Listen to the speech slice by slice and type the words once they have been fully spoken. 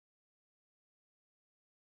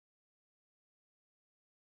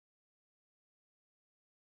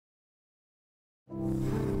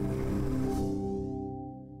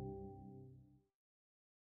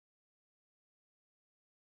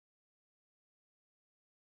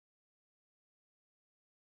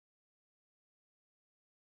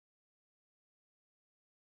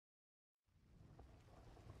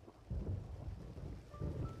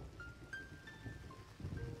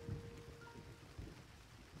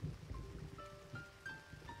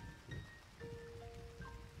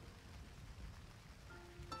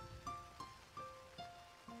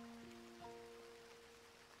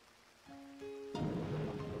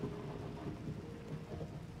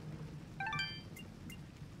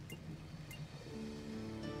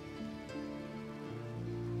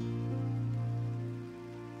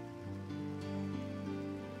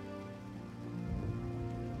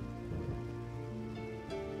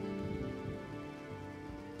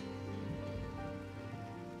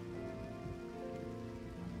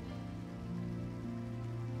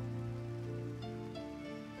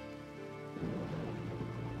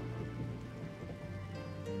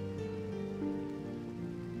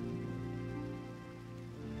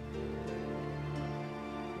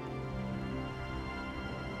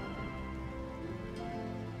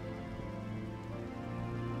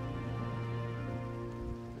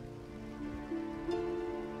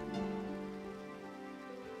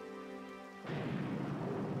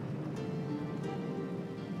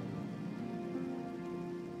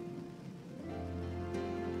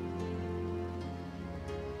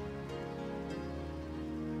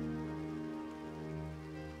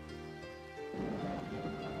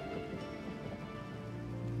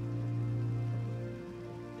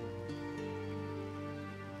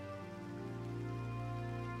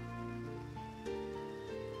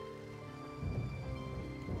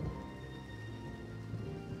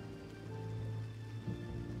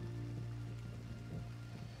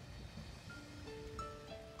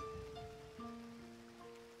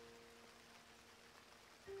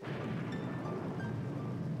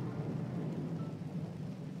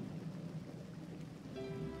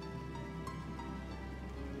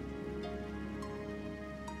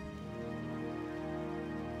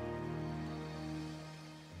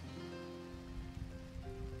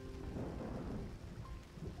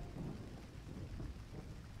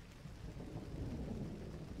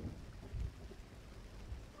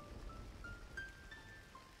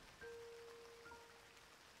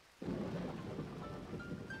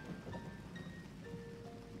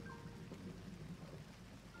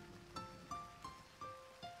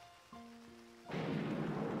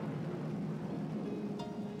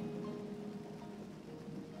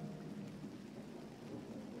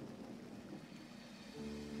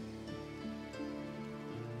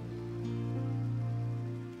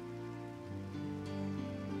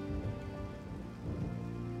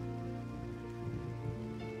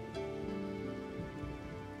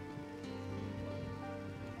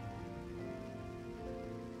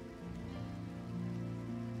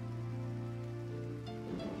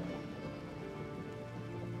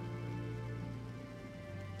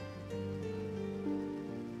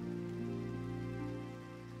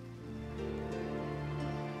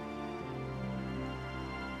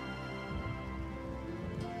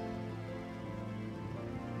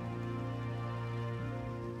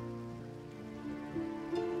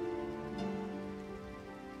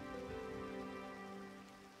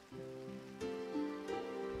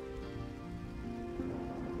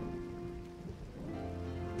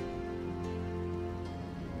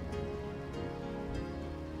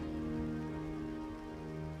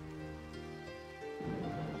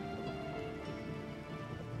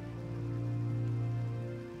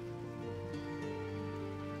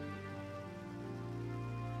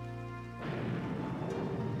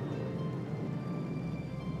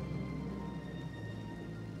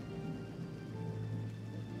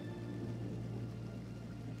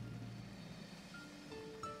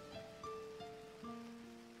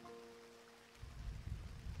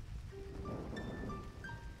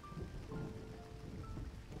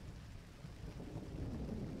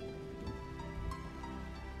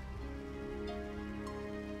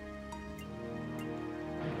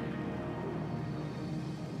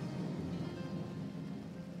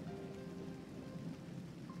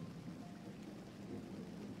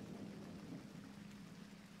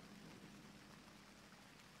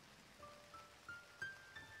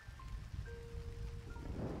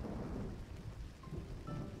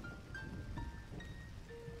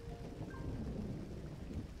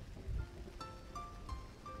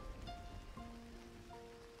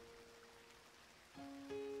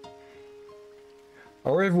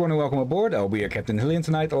Alright everyone, and welcome aboard. I'll be your Captain Hillyan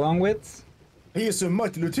tonight, along with... He is a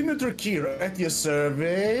mighty Lieutenant Kira at your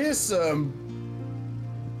service.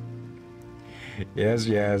 Yes,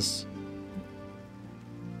 yes.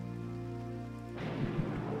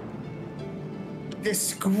 The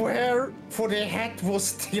square for the hat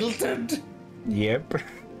was tilted. Yep.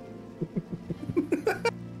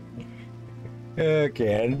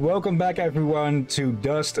 Okay, and welcome back everyone to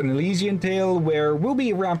Dust and Elysian Tale, where we'll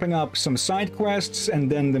be wrapping up some side quests and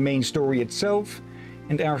then the main story itself.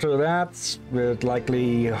 And after that, with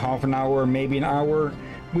likely half an hour, maybe an hour,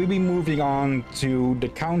 we'll be moving on to the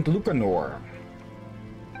Count Lucanor.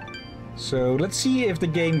 So let's see if the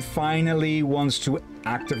game finally wants to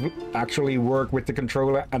actually work with the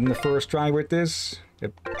controller on the first try with this.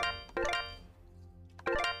 Yep.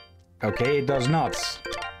 Okay, it does not.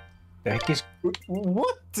 The heck is...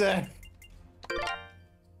 What the?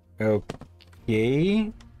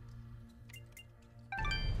 Okay.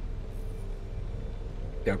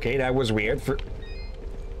 Okay, that was weird.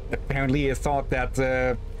 Apparently it thought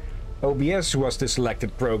that OBS was the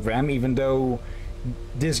selected program, even though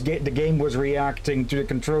the game was reacting to the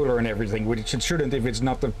controller and everything, which it shouldn't if it's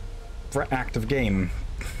not the active game.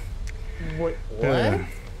 What?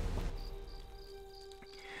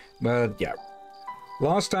 But yeah.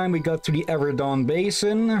 Last time we got to the Everdawn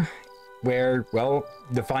Basin, where, well,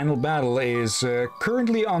 the final battle is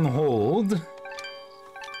currently on hold.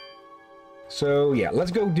 So yeah, let's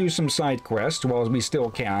go do some side quests while we still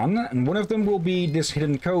can, and one of them will be this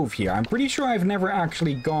hidden cove here. I'm pretty sure I've never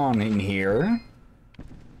actually gone in here.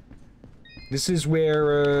 This is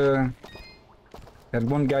where that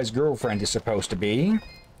one guy's girlfriend is supposed to be.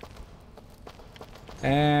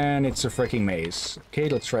 And it's a freaking maze. Okay,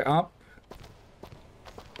 let's try up.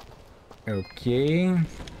 Okay.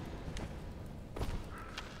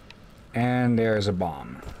 And there's a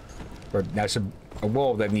bomb. But that's a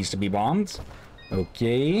wall that needs to be bombed.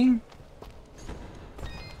 Okay.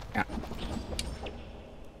 Yeah.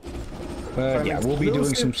 But yeah, we'll be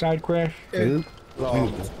doing some side quests.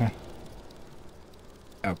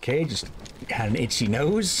 Okay, just had an itchy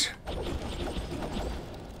nose.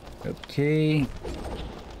 Okay.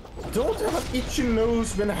 Don't have an itchy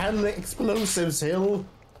nose when handling explosives, Hill.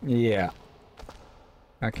 Yeah.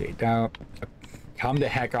 Okay, now, come the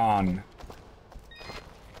heck on.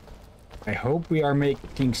 I hope we are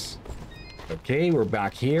making... Okay, we're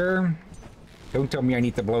back here. Don't tell me I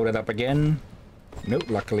need to blow that up again. Nope,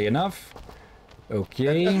 luckily enough.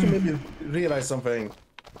 Okay. I have to maybe realize something.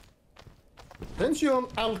 Since you're an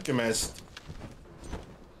alchemist,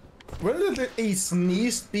 wouldn't a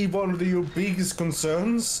sneeze be one of your biggest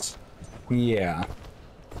concerns? Yeah.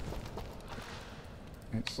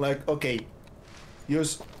 Like, okay, you're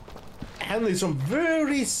handling some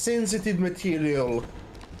very sensitive material.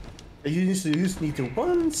 You just need to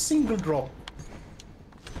one single drop.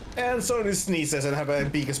 And suddenly sneezes and have a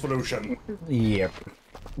big explosion. Yep.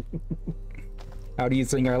 How do you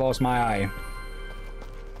think I lost my eye?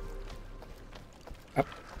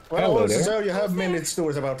 Well, also, sir, you have many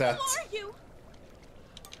stories about that. Who are you?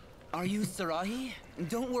 Are you Sarahi?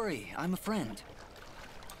 Don't worry, I'm a friend.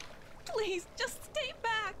 Please, just stay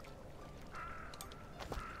back.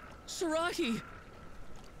 Sarahi!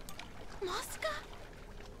 Moska?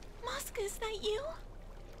 Moska, is that you?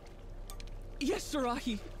 Yes,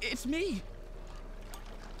 Sarahi, it's me.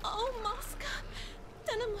 Oh, Moska.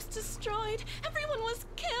 Denim was destroyed. Everyone was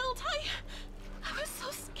killed. I was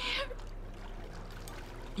so scared.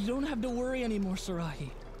 You don't have to worry anymore, Sarahi.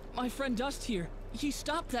 My friend Dust here, he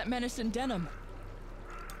stopped that menace in Denim.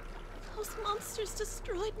 Those monsters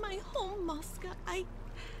destroyed my home, Moska. I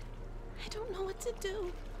don't know what to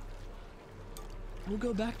do. We'll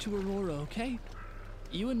go back to Aurora, okay?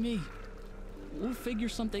 You and me. We'll figure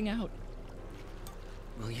something out.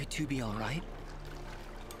 Will you two be all right?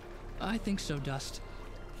 I think so, Dust.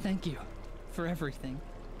 Thank you for everything.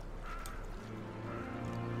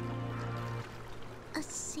 A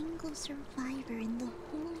single survivor in the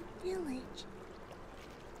whole village.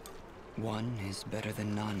 One is better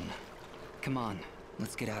than none. Come on,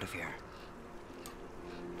 let's get out of here.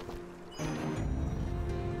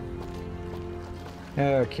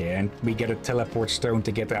 Okay, and we get a teleport stone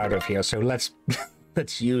to get out of here, so let's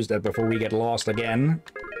let's use that before we get lost again.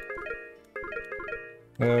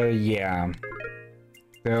 Yeah.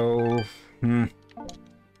 So,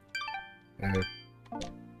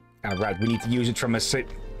 alright, we need to use it from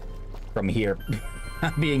from here.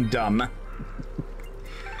 I'm being dumb.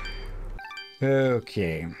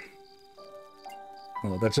 Okay.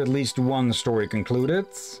 Well, that's at least one story concluded.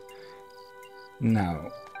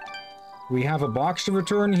 Now, we have a box to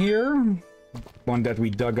return here. One that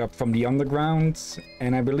we dug up from the underground.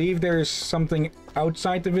 And I believe there is something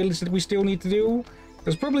outside the village that we still need to do.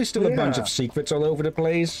 There's probably still a bunch of secrets all over the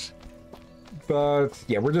place. But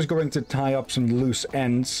yeah, we're just going to tie up some loose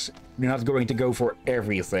ends. We're not going to go for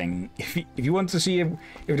everything. If you want to see if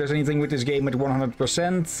there's anything with this game at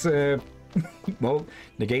 100%, well,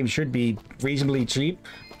 the game should be reasonably cheap.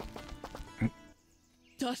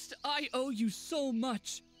 Dust, I owe you so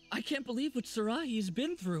much. I can't believe what Sarai has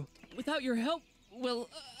been through. Without your help, well,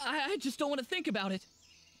 I just don't want to think about it.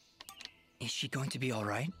 Is she going to be all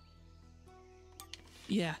right?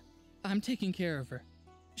 Yeah, I'm taking care of her.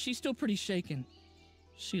 She's still pretty shaken.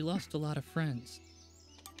 She lost a lot of friends.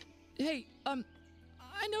 Hey, I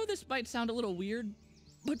know this might sound a little weird,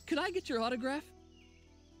 but could I get your autograph?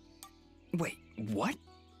 Wait, what?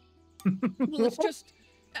 Well, it's just,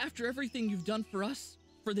 after everything you've done for us,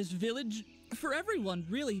 for this village, for everyone,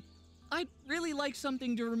 really, I'd really like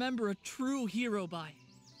something to remember a true hero by.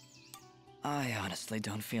 I honestly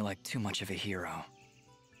don't feel like too much of a hero.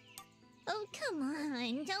 Oh, come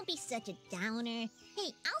on. Don't be such a downer.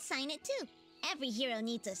 Hey, I'll sign it too. Every hero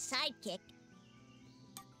needs a sidekick.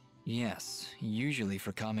 Yes, usually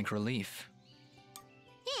for comic relief.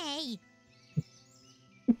 Hey!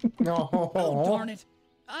 No. Oh, darn it.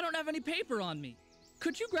 I don't have any paper on me.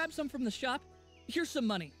 Could you grab some from the shop? Here's some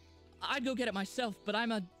money. I'd go get it myself, but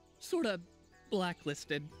I'm a sorta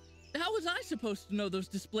blacklisted. How was I supposed to know those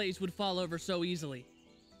displays would fall over so easily?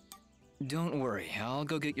 Don't worry, I'll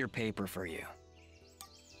go get your paper for you.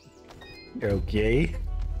 Okay.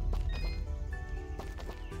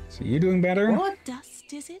 So you doing better? What?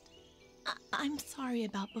 Dust, is it? I'm sorry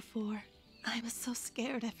about before. I was so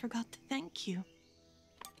scared I forgot to thank you.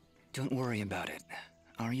 Don't worry about it.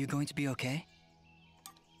 Are you going to be okay?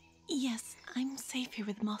 Yes, I'm safe here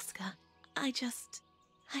with Mosca. I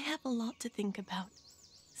have a lot to think about.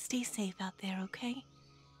 Stay safe out there, okay?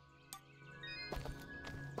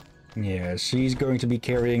 Yeah, she's going to be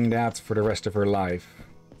carrying that for the rest of her life.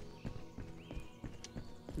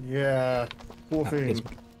 Yeah, poor thing.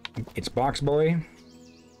 It's Box Boy.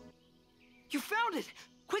 You found it!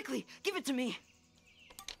 Quickly, give it to me!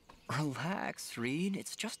 Relax, Reed.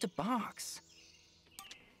 It's just a box.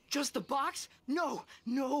 Just a box? No,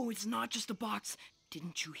 no, it's not just a box.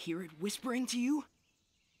 Didn't you hear it whispering to you?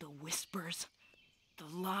 The whispers. The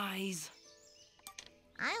lies.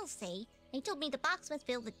 I'll say. They told me the box was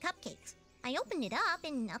filled with cupcakes. I opened it up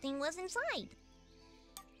and nothing was inside.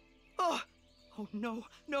 Oh! Oh no,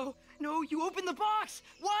 no, no, you opened the box!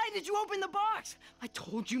 Why did you open the box? I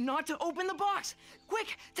told you not to open the box!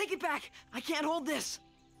 Quick, take it back! I can't hold this!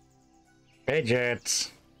 Fidget.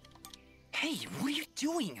 Hey, what are you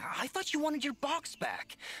doing? I thought you wanted your box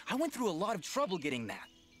back. I went through a lot of trouble getting that.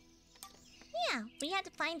 Yeah, we had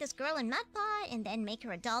to find this girl in Mudpot and then make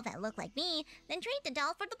her a doll that looked like me, then trade the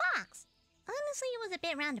doll for the box. Honestly, it was a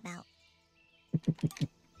bit roundabout. Do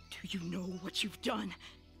you know what you've done?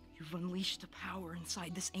 You've unleashed the power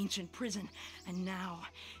inside this ancient prison, and now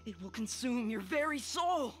it will consume your very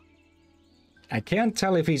soul! I can't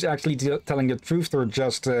tell if he's actually telling the truth or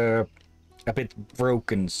just a bit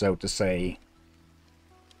broken, so to say.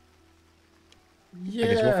 Yeah, I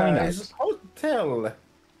guess we'll find out. it's hard to tell.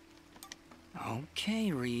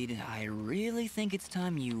 Okay, Reed. I really think it's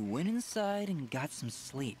time you went inside and got some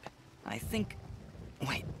sleep. I think...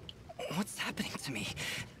 Wait, what's happening to me?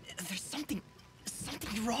 There's something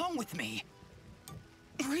wrong with me.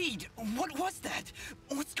 Reed, what was that?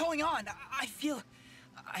 What's going on? I feel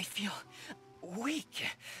weak.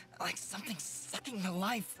 Like something's sucking the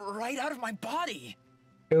life right out of my body.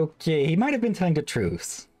 Okay, he might have been telling the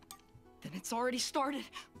truth. Then it's already started.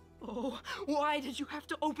 Oh, why did you have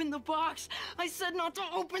to open the box? I said not to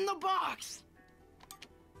open the box!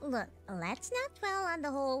 Look, let's not dwell on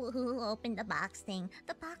the whole who opened the box thing.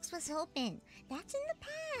 The box was open. That's in the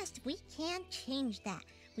past. We can't change that.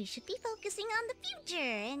 We should be focusing on the future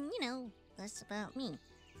and, less about me.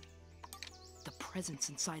 The presence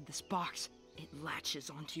inside this box, it latches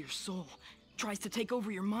onto your soul, tries to take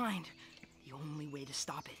over your mind. The only way to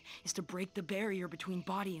stop it is to break the barrier between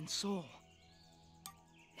body and soul.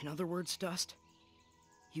 In other words, Dust,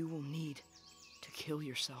 you will need to kill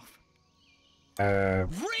yourself.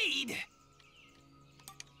 Reed!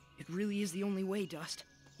 It really is the only way, Dust.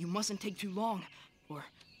 You mustn't take too long, or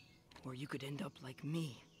you could end up like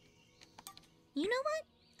me. You know what?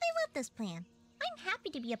 I love this plan. I'm happy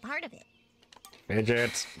to be a part of it.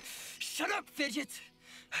 Fidget. Shut up, Fidget!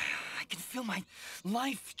 I can feel my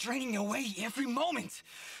life draining away every moment.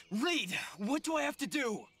 Reed, what do I have to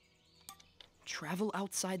do? Travel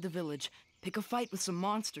outside the village, pick a fight with some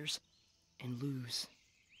monsters, and lose.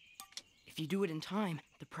 If you do it in time,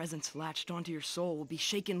 the presence latched onto your soul will be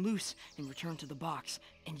shaken loose and returned to the box,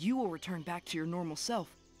 and you will return back to your normal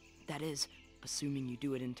self. That is, assuming you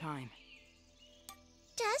do it in time.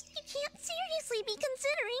 Dust, you can't seriously be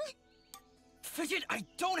considering. Fidget, I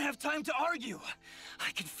don't have time to argue.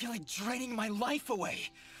 I can feel it draining my life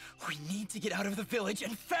away. We need to get out of the village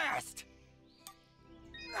and fast.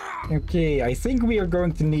 Okay, I think we are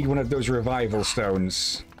going to need one of those revival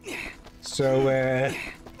stones. So,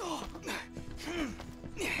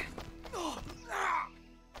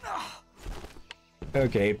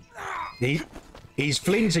 okay. He's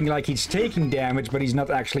flinching like he's taking damage, but he's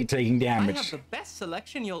not actually taking damage. I have the best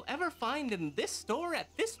selection you'll ever find in this store at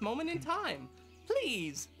this moment in time.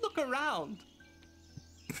 Please, look around.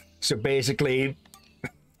 So basically,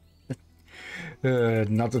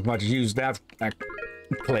 not as much use that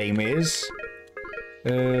claim is.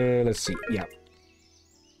 Let's see, yeah.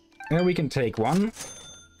 We can take one.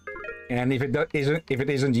 And if it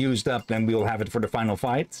isn't used up, then we'll have it for the final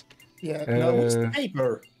fight. Yeah, now what's the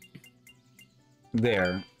paper?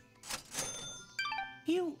 There.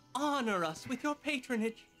 You honor us with your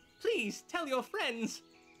patronage. Please tell your friends.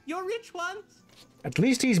 Your rich ones. At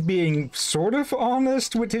least he's being sort of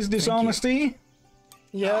honest with his dishonesty.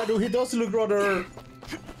 Yeah, though he does look rather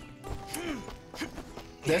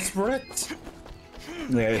desperate.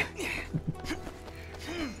 Yeah.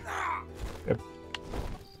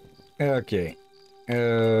 Okay.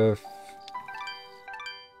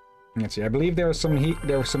 Let's see. I believe there are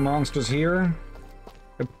some monsters here.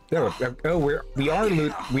 We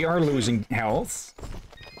are losing health.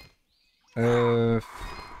 Okay.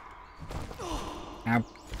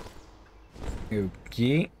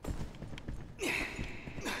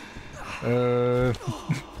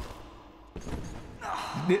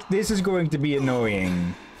 This is going to be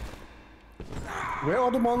annoying. Where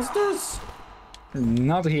are the monsters?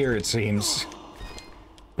 Not here, it seems.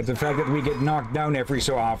 But the fact that we get knocked down every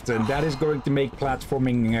so often, that is going to make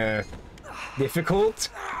platforming difficult.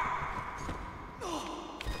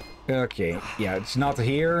 Okay, yeah, it's not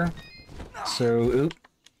here. So,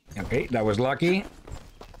 okay, that was lucky.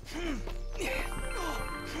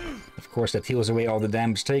 Of course, that heals away all the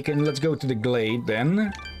damage taken. Let's go to the glade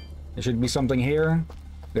then. There should be something here.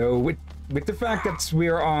 Though, with the fact that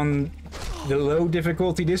we're on the low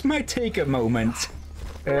difficulty, this might take a moment.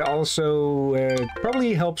 Also,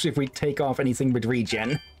 probably helps if we take off anything with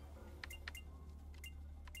regen.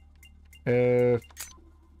 There.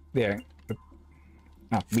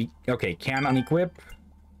 Okay, can unequip.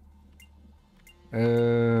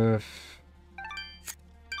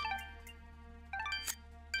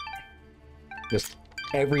 Just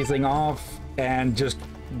everything off and just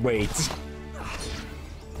wait.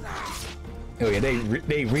 Oh yeah,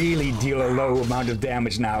 they really deal a low amount of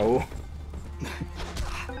damage now.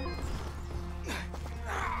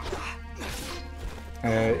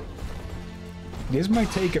 This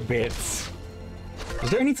might take a bit. Is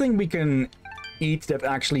there anything we can eat that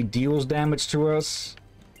actually deals damage to us?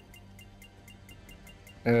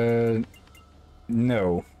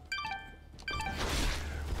 No.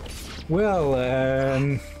 Well,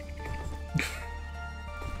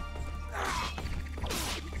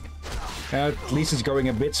 at least it's going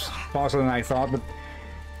a bit faster than I thought, but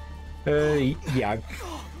yeah.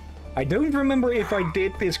 I don't remember if I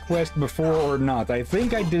did this quest before or not. I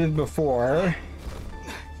think I did it before.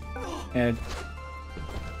 And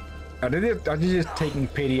are they just taking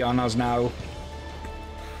pity on us now?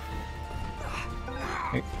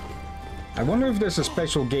 I wonder if there's a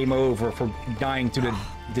special game over for dying to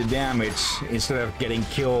the damage instead of getting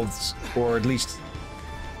killed, or at least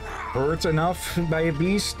hurt enough by a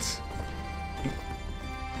beast.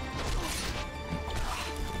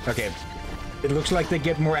 Okay. It looks like they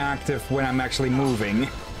get more active when I'm actually moving.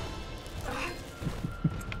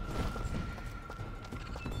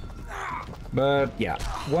 But yeah,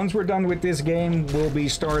 once we're done with this game, we'll be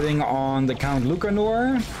starting on the Count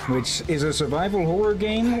Lucanor, which is a survival horror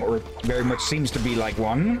game, or very much seems to be like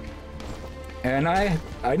one. And I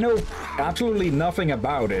know absolutely nothing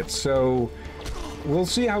about it, so we'll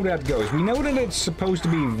see how that goes. We know that it's supposed to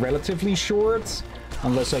be relatively short,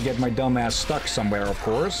 unless I get my dumbass stuck somewhere, of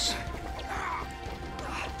course.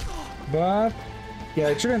 But yeah,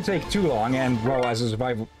 it shouldn't take too long, and well, as a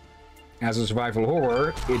survival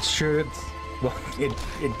horror, it should. Well,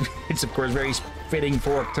 it's of course very fitting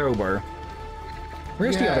for October.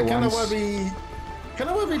 Where's the other ones? Kind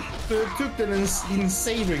of what we took them in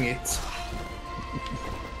saving it.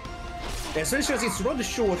 Especially as it's rather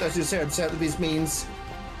short, as you said. So this means,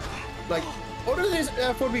 like, other than this,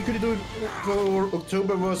 I thought we could do for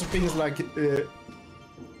October was things like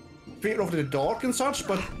Fear of the Dark and such,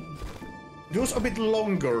 but those are a bit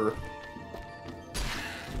longer.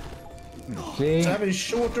 Okay. So having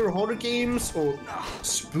shorter horror games or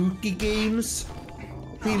spooky games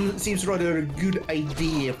seems rather a good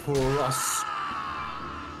idea for us.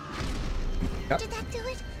 Yep. Did that do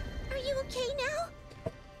it? Are you okay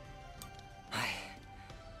now? I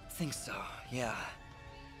think so, yeah.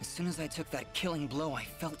 As soon as I took that killing blow, I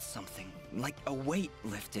felt something, like a weight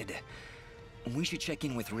lifted. We should check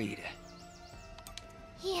in with Reed.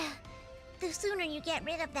 Yeah. The sooner you get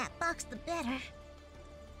rid of that box, the better.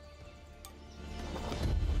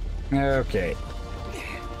 Okay.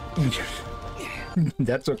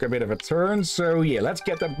 That took a bit of a turn, so yeah, let's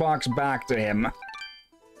get that box back to him.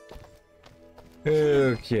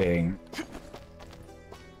 Okay.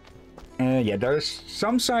 Yeah, there's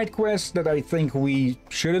some side quests that I think we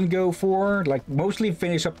shouldn't go for, like mostly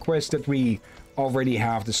finish up quests that we already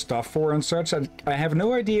have the stuff for and such. I have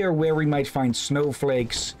no idea where we might find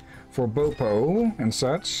snowflakes for Bopo and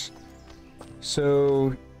such.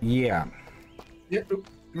 So, yeah. Yeah,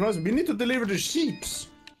 we need to deliver the sheeps.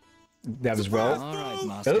 That as well. All right,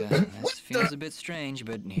 Mosca. This feels a bit strange,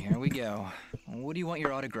 but here we go. What do you want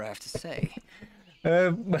your autograph to say?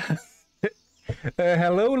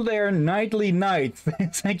 Hello there, Nightly Night.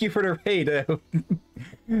 Thank you for the raid.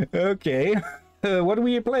 Okay. What are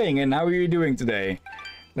we playing and how are you doing today?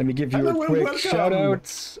 Let me give you a quick shout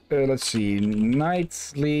out. Let's see.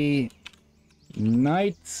 Nightly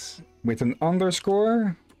Night with an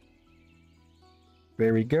underscore.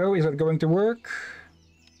 There we go. Is that going to work?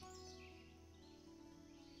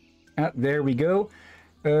 There we go.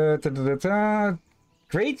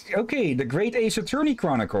 Great. Okay, the Great Ace Attorney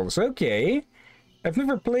Chronicles. Okay. I've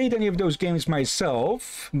never played any of those games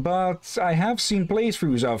myself, but I have seen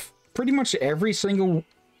playthroughs of pretty much every single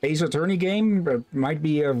Ace Attorney game. It might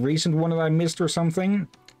be a recent one that I missed or something.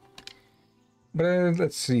 But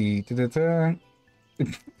let's see.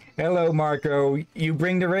 Hello, Marco. You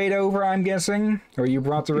bring the raid over, I'm guessing? Or you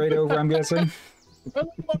brought the raid over, I'm guessing?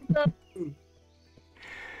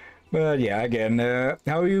 But yeah, again,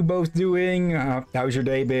 how are you both doing? How's your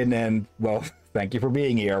day been? And, well, thank you for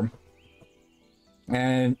being here.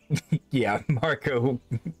 And, yeah, Marco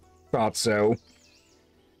thought so.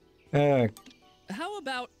 How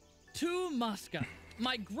about to Mosca,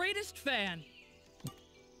 my greatest fan?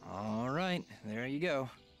 All right, there you go.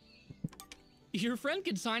 Your friend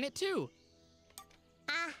can sign it too.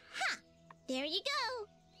 Aha! There you go.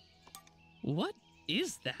 What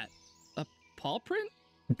is that? A paw print?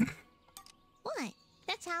 What?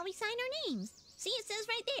 That's how we sign our names. See, it says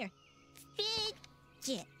right there.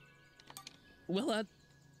 Fidget. Well,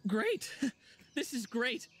 great. This is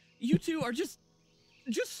great. You two are just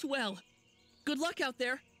swell. Good luck out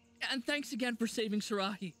there, and thanks again for saving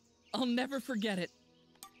Sarahi. I'll never forget it.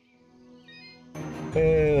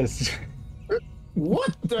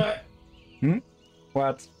 What the?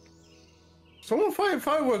 What? Someone fire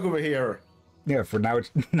firework over here. Yeah, for now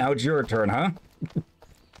it's your turn, huh?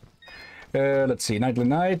 Let's see, Nightly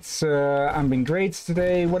Nights. I'm being great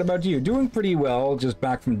today. What about you? Doing pretty well. Just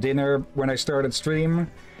back from dinner when I started stream.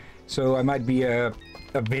 So I might be a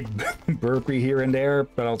bit burpy here and there,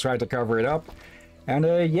 but I'll try to cover it up.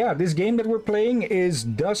 And yeah, this game that we're playing is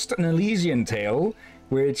Dust: An Elysian Tale,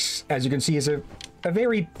 which, as you can see, is a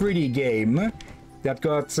very pretty game that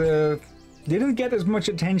didn't get as much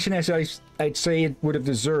attention as I'd say it would have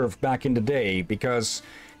deserved back in the day, because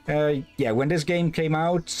yeah, when this game came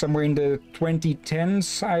out, somewhere in the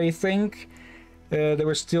 2010s, I think, there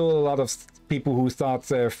were still a lot of people who thought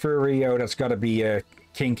furry, oh, that's gotta be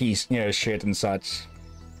kinky shit and such.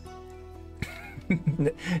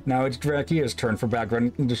 Now it's Drakia's turn for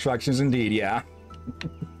background distractions indeed, yeah.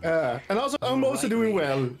 And also, I'm also doing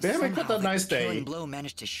well. Damn, I got that nice day. Killing blow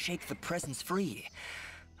managed to shake the presence free.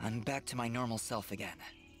 I'm back to my normal self again.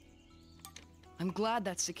 I'm glad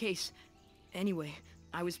that's the case. Anyway,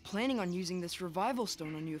 I was planning on using this revival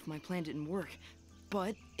stone on you if my plan didn't work,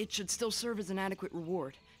 but it should still serve as an adequate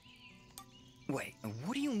reward. Wait,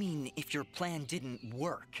 what do you mean if your plan didn't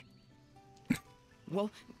work? Well,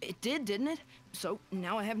 it did, didn't it? So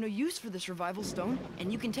now I have no use for this revival stone, and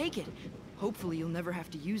you can take it. Hopefully you'll never have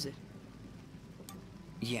to use it.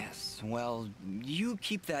 Yes, well, you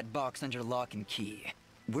keep that box under lock and key.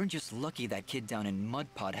 We're just lucky that kid down in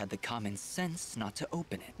Mudpot had the common sense not to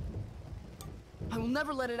open it. I will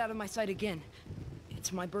never let it out of my sight again.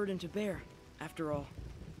 It's my burden to bear, after all.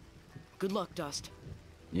 Good luck, Dust.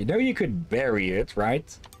 You know you could bury it,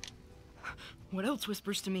 right? What else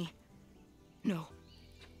whispers to me? No.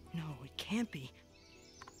 No, it can't be.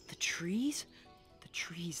 The trees? The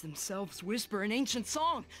trees themselves whisper an ancient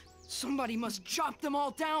song. Somebody must chop them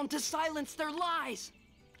all down to silence their lies.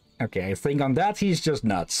 Okay, I think on that he's just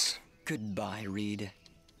nuts. Goodbye, Reed.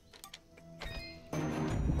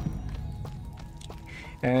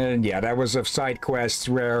 And yeah, that was a side quest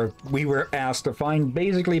where we were asked to find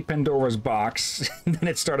basically Pandora's box, and then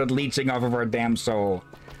it started leeching off of our damn soul.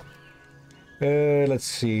 Let's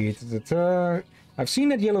see. I've seen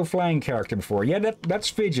that yellow flying character before. Yeah,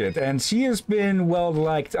 that's Fidget, and she has been well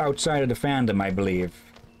liked outside of the fandom, I believe.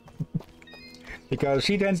 Because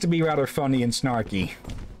she tends to be rather funny and snarky.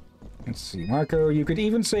 Let's see, Marco, you could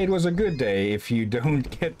even say it was a good day. If you don't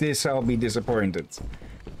get this, I'll be disappointed.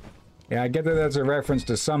 Yeah, I get that that's a reference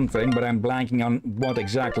to something, but I'm blanking on what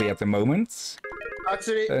exactly at the moment.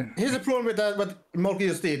 Actually, here's the problem with that, what Marco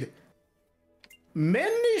just did.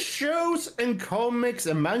 Many shows and comics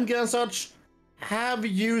and manga and such have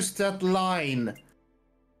used that line.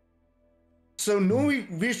 So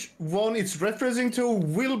knowing which one it's referencing to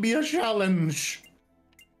will be a challenge.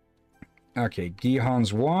 Okay,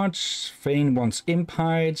 Gihan's watch. Fane wants imp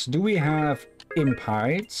hides. Do we have imp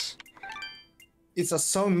hides? It's a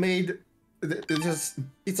song made.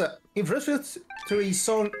 It's a reference to a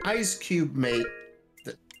song Ice Cube made.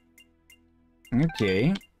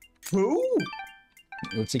 Okay. Who?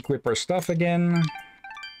 Let's equip our stuff again.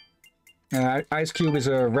 Ice Cube is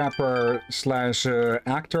a rapper slash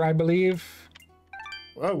actor, I believe.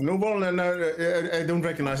 Oh, no one. I don't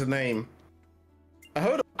recognize the name. I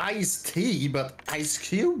heard of Ice-T, but Ice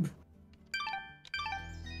Cube?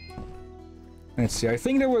 Let's see, I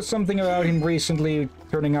think there was something about him recently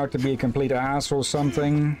turning out to be a complete ass or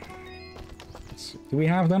something. Do we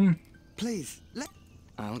have them? Please,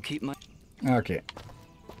 I'll keep my... Okay.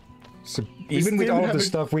 So even with all of the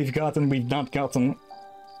stuff we've gotten, we've not gotten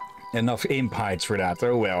enough imp hides for that.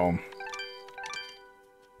 Oh well.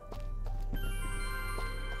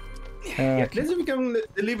 Yeah, let's see if we can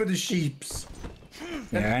deliver the sheeps.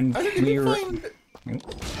 Yeah, and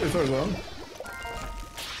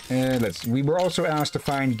we were also asked to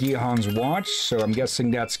find Gihan's watch, so I'm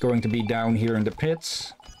guessing that's going to be down here in the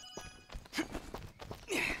pits.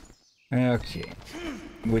 Okay.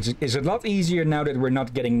 Which is a lot easier now that we're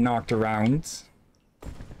not getting knocked around.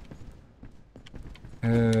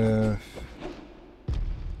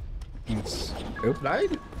 Let's... Oh.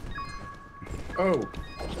 Died? Oh.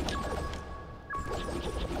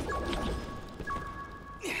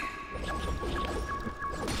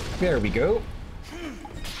 There we go.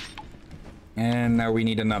 And now we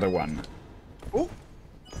need another one. Oh.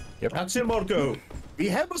 Yep. Actually, Marco, we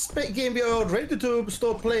have a game we are ready to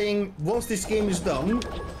start playing once this game is done.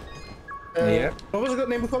 Yeah. What was the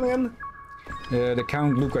name of it again? The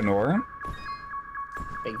Count Lucanor.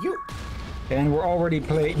 Thank you. And we're already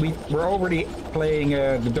playing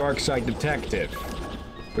the Dark Side Detective,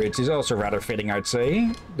 which is also rather fitting, I'd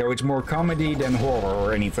say. Though it's more comedy than horror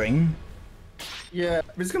or anything. Yeah,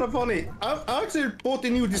 it's kind of funny. I actually bought the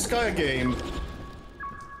new Disgaea game.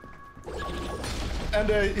 And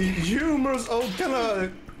the humors are kind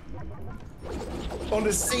of on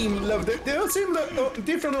the same level. They don't seem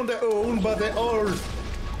different on their own, but they are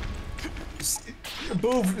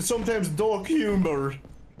both sometimes dark humor.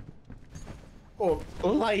 Or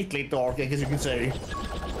lightly dark, I guess you can say.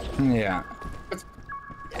 Yeah. But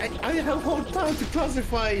I have a hard time to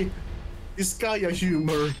classify Disgaea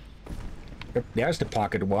humor. There's the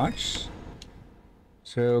pocket watch.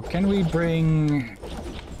 So can we bring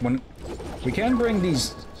we can bring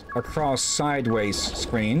these across sideways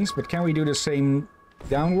screens, but can we do the same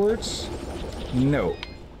downwards? No,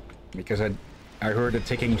 because I heard a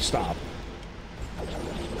ticking stop.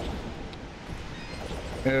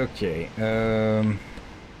 Okay.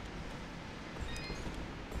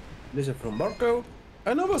 This is from Marco.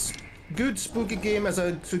 Another good spooky game as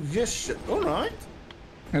a suggestion. All right.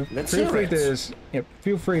 Let's feel hear free it.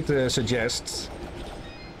 feel free to suggest.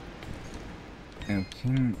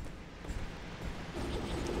 Okay.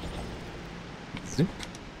 Zoop.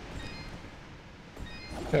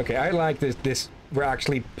 Okay, I like this. We're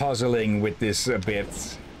actually puzzling with this a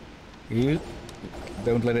bit. You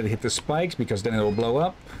don't let it hit the spikes because then it'll blow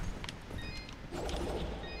up.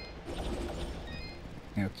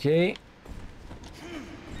 Okay.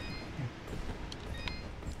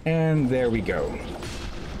 And there we go.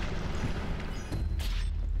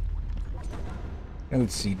 And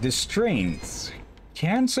let's see, The Strength.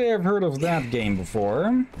 Can't say I've heard of that game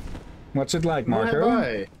before. What's it like,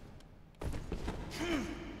 Marco?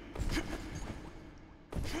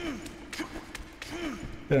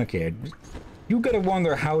 Okay, you gotta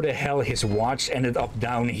wonder how the hell his watch ended up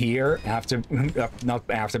down here after, not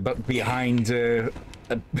after, but behind a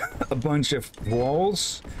bunch of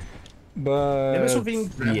walls. But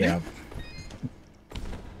yeah.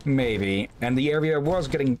 Maybe. And the area was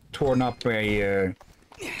getting torn up by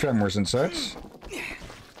tremors and such.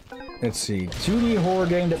 Let's see. 2D horror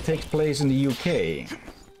game that takes place in the UK.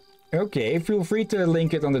 Okay, feel free to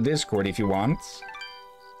link it on the Discord if you want.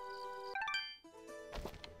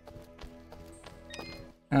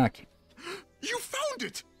 Okay. You found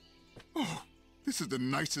it! Oh, this is the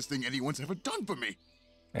nicest thing anyone's ever done for me.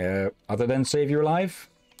 Other than save your life?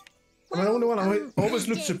 I'm the only one who always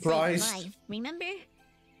looks did save surprised. life, remember?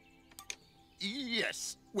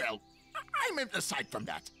 Yes, well, I meant aside from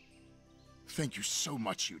that. Thank you so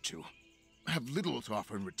much, you two. I have little to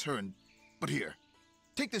offer in return, but here,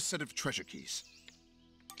 take this set of treasure keys.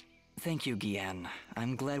 Thank you, Hillyan.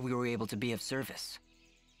 I'm glad we were able to be of service.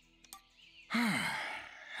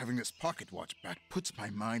 Having this pocket watch back puts my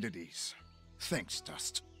mind at ease. Thanks,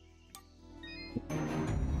 Dust.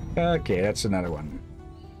 Okay, that's another one.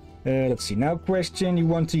 Let's see. Now question, you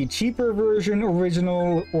want the cheaper version,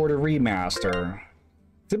 original, or the remaster?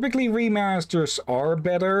 Typically remasters are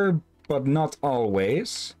better, but not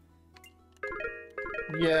always.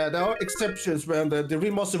 Yeah, there are exceptions when the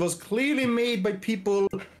remaster was clearly made by people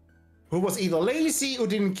who was either lazy or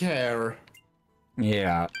didn't care.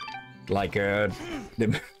 Yeah, like the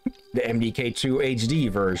MDK2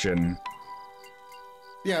 HD version.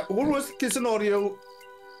 Yeah, almost the scenario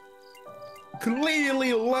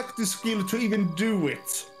clearly lacked the skill to even do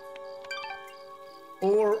it.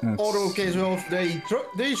 Or other occasions, they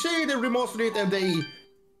say they remastered it and they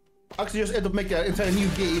actually just end up making an entire new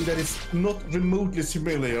game that is not remotely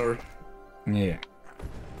familiar. Yeah.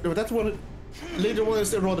 But that one, later one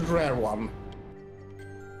is a rather rare one.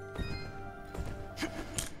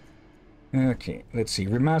 Okay, let's see.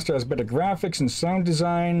 Remaster has better graphics and sound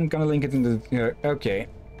design. Gonna link it in the... okay.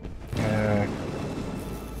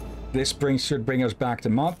 This should bring us back to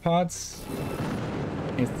Modpods.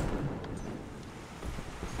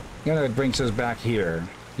 It brings us back here.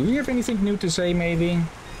 Do we have anything new to say, maybe?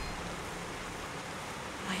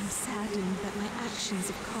 I am saddened that my actions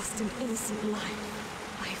have cost an innocent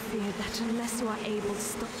life. I fear that unless you are able to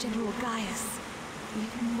stop General Gaius,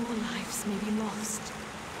 even more lives may be lost.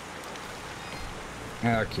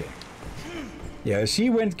 Okay. Yeah, she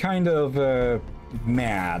went kind of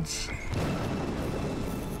mad.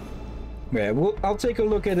 Yeah, I'll take a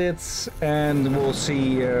look at it, and we'll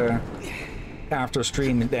see after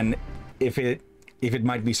stream then if it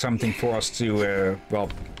might be something for us to well,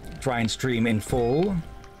 try and stream in full.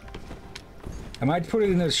 I might put it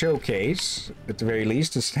in a showcase at the very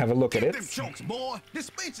least, just have a look at it. Them chunks, boy.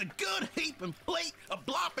 Dispense a good heaping plate of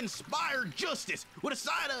blop-inspired justice with a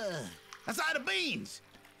side of beans.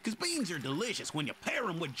 Cause beans are delicious when you pair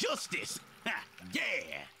them with justice. Ha,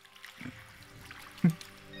 yeah.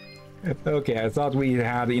 Okay, I thought we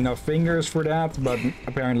had enough fingers for that, but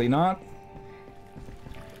apparently not.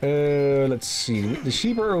 Let's see. The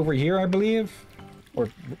sheep are over here, I believe. Or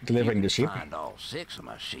delivering the sheep. Find all 6 of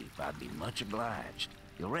my sheep, I'd be much obliged.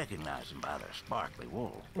 You'll recognize them by their sparkly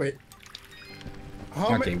wool. Wait.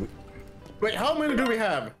 How many do we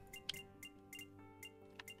have?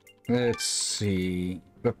 Let's see.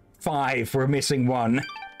 5. We're missing 1.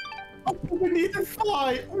 Oh, we need a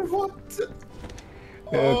 5. What?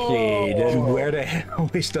 Okay, then where the hell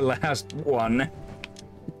is the last one?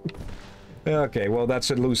 Okay, well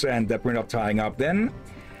that's a loose end that we're not tying up then.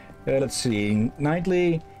 Let's see.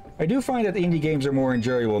 Nightly. I do find that indie games are more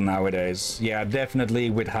enjoyable nowadays. Yeah, definitely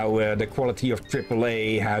with how the quality of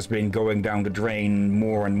AAA has been going down the drain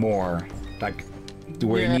more and more. Like, do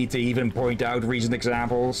we need to even point out recent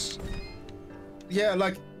examples? Yeah,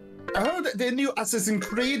 like, I heard that the new Assassin's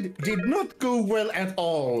Creed did not go well at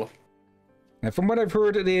all. And from what I've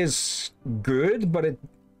heard, it is good, but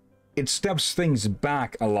it steps things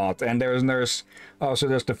back a lot. And there's also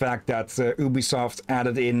the fact that Ubisoft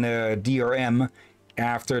added in DRM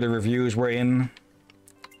after the reviews were in.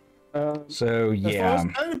 So yeah. As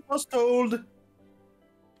far as I was told, it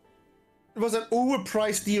was an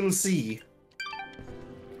overpriced DLC.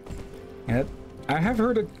 I have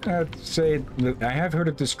heard it I have heard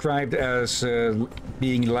it described as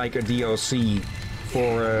being like a DLC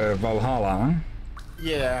for Valhalla.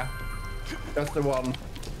 Yeah, that's the one.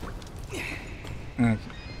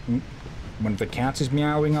 One of the cats is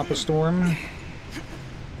meowing up a storm.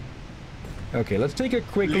 Okay, let's take a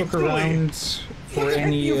quick look around for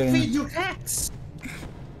any. You feed your cats.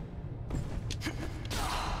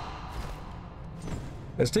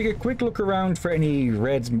 Let's take a quick look around for any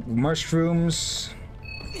red mushrooms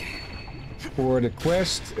for the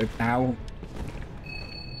quest. Ow.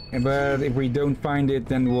 But if we don't find it,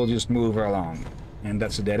 then we'll just move along. And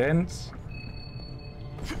that's a dead end.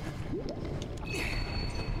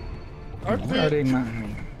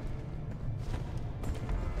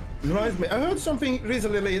 Reminds me, I heard something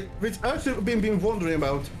recently which I've actually been wondering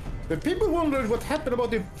about. But people wondered what happened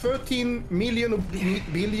about the $13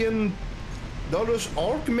 billion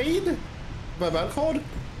Ark made by Valhalla.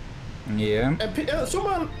 Yeah. And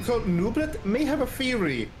someone called Nublet may have a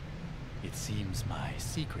theory. It seems my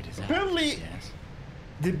secret is out. Apparently, Yes.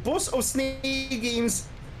 the boss of Snake Games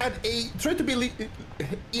had tried to be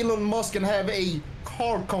Elon Musk and have a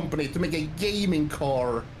car company to make a gaming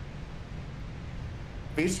car.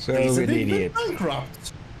 Which So basically an went idiot.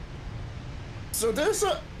 bankrupt. So there's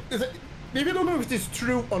maybe I don't know if this is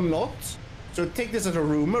true or not. So take this as a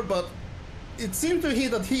rumor, but it seemed to me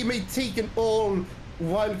that he may taken all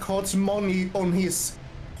Wildcard's money on his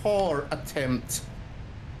car attempt.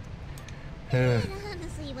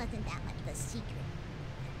 Honestly, wasn't that much of a secret.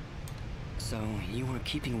 So, you were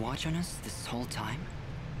keeping watch on us this whole time?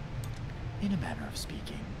 In a manner of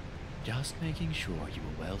speaking, just making sure you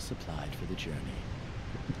were well supplied for the journey.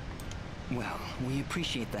 Well, we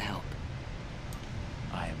appreciate the help.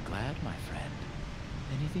 I am glad, my friend.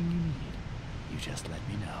 Anything you need, you just let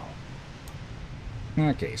me know.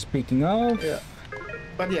 Okay, speaking of... Yeah.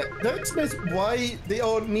 But yeah, that explains why they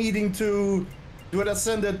are needing to do an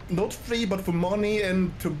ascended not free but for money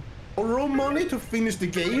and to borrow money to finish the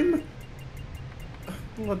game.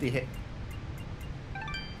 What the heck?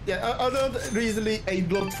 Yeah, I don't really a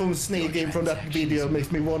lot from Snake Game from that video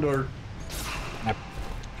makes me wonder.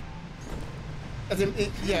 As in,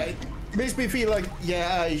 it makes me feel like,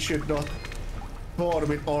 yeah, I should not bother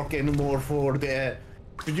with Ark anymore for the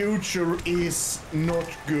future is not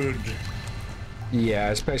good. Yeah,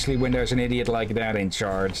 especially when there's an idiot like that in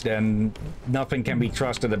charge, then nothing can be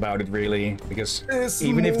trusted about it really, because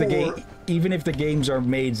even if the games are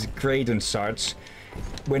made great and such,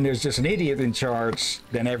 when there's just an idiot in charge,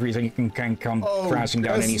 then everything can come crashing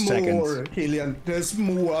down any second. Hillyan, there's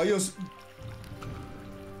more.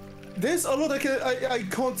 There's a lot I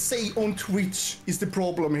can't say on Twitch is the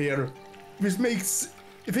problem here, which makes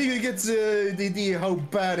if he gets the idea how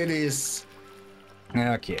bad it is.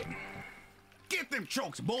 Okay. Get them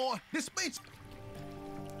chokes, boy. This space.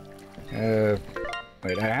 Wait,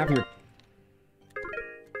 I have your...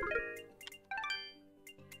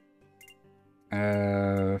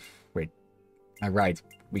 Wait. Right,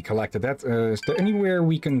 we collected that. Is there anywhere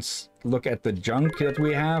we can look at the junk that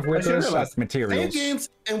we have with us? At materials. A games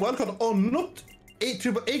and Wildcard are not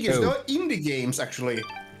AAA games, they are indie games actually.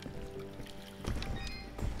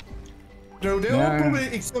 So they are probably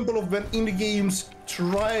an example of when indie games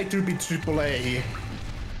try to be AAA.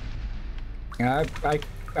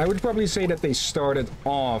 I would probably say that they started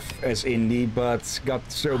off as indie, but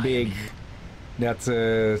got so big that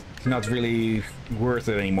not really worth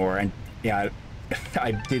it anymore. And yeah,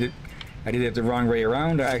 I did it the wrong way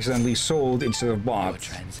around. I accidentally sold instead of bought.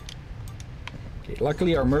 Okay,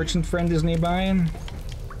 luckily our merchant friend is nearby.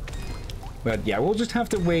 But yeah, we'll just have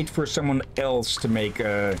to wait for someone else to make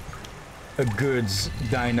a good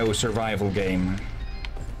dino survival game.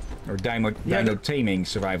 Or dino taming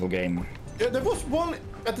survival game. Yeah, there was one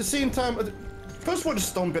at the same time. First was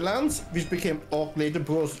the Stompylands, which became Ark later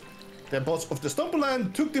because the boss of the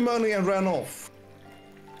Stompyland took the money and ran off.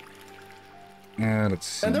 Let's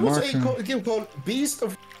see. And there was a game called Beast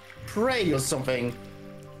of Prey or something.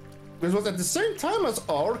 Which was at the same time as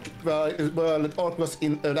Ark, well, Ark was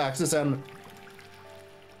in early access, and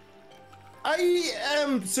I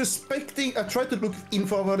am suspecting. I tried to look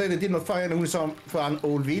info about it. I did not find some fun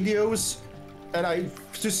old videos, and I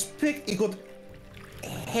suspect it got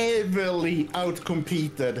heavily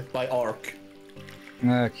outcompeted by Ark.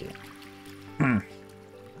 Okay.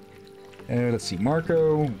 Let's see,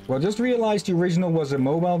 Marco. Well, just realized the original was a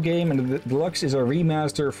mobile game, and the deluxe is a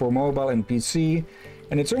remaster for mobile and PC,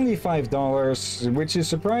 and it's only $5, which is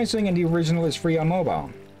surprising, and the original is free on mobile.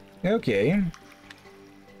 Okay.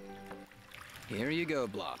 Here you go,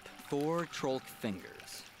 Blop. 4 Trolk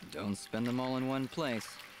fingers. Don't spend them all in one place.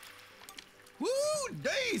 Woo,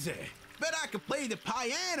 Daisy! Bet I could play the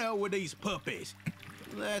piano with these puppies.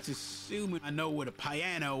 That's assuming I know what a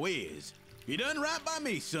piano is. You done right by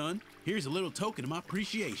me, son. Here's a little token of my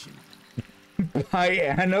appreciation.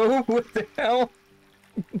 Piano? What the hell?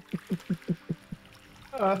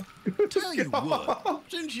 Tell you what,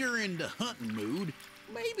 since you're in the hunting mood,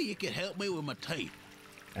 maybe you could help me with my tape.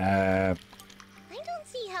 I don't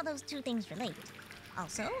see how those two things relate.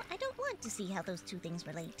 Also, I don't want to see how those two things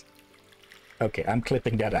relate. Okay, I'm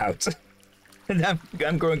clipping that out.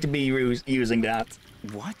 I'm going to be using that.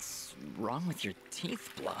 What's wrong with your teeth,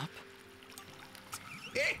 Blop?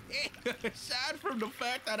 Aside from the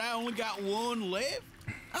fact that I only got one left,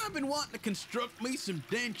 I've been wanting to construct me some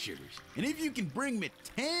dentures. And if you can bring me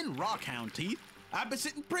 10 rockhound teeth, I've been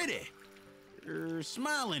sitting pretty.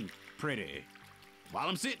 Smiling pretty. while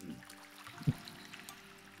I'm sitting.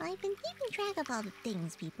 I've been keeping track of all the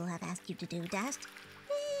things people have asked you to do, Dust.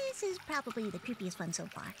 This is probably the creepiest one so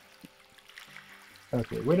far.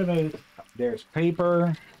 Okay, wait a minute. There's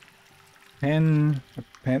paper, pen, a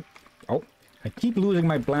pen. Oh, I keep losing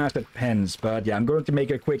my blasted pens, but yeah, I'm going to make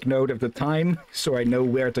a quick note of the time so I know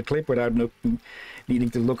where to clip without needing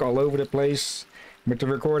to look all over the place with the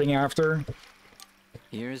recording after.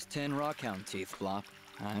 Here's 10 raw count teeth, Blop.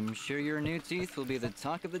 I'm sure your new teeth will be the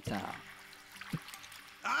talk of the town.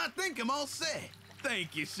 I think I'm all set.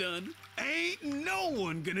 Thank you, son. Ain't no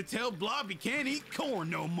one gonna tell Blob he can't eat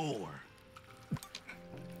corn no more.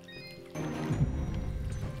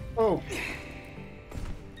 Oh.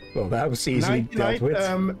 Well, that was easily dealt with.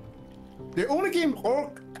 The only game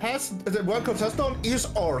Ark has, the Wildcards has done is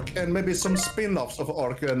Ark, and maybe some spin-offs of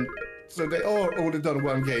Ark, and so they are only done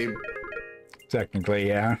one game. Technically,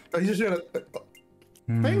 yeah.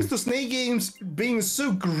 Thanks to Snake Games being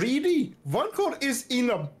so greedy, Wildcard is in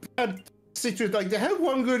a bad situation. Like, they have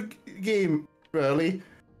one good game, really,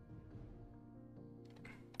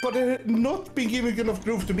 but they're not being given enough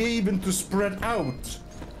growth to be able to spread out.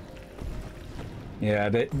 Yeah,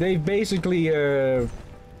 they basically,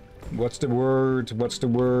 what's the word?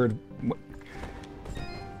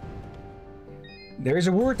 There's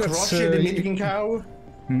a word that's... Crushing the milking cow?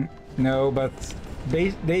 No, but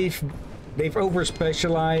they've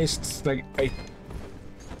over-specialized, like,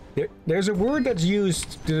 there's a word that's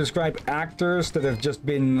used to describe actors that have just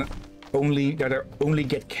been only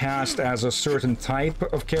get cast as a certain type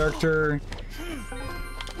of character.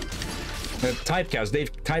 Typecast.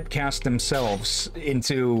 They've typecast themselves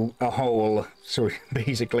into a hole, so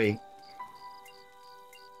basically.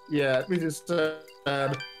 Yeah, which is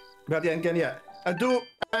but again, yeah,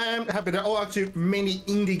 I'm happy there are actually many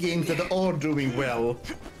indie games that are doing well,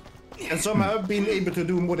 and some have been able to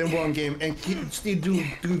do more than one game and still do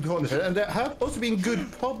good content, and there have also been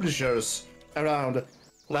good publishers around,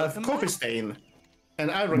 like Copystain and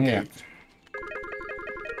Iron Gate.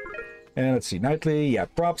 And let's see, Nightly, yeah,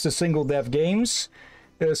 props to Single Dev Games.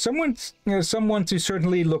 Someone to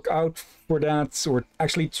certainly look out for that, or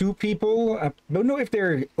actually two people. I don't know if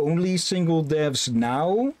they're only single devs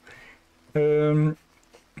now. But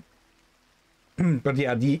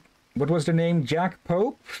yeah, what was the name? Jack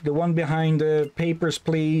Pope, the one behind Papers,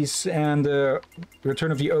 Please, and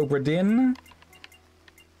Return of the Obra Dinn.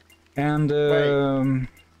 And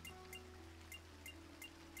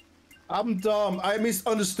I'm dumb. I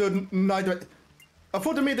misunderstood Night. I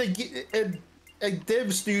thought they made a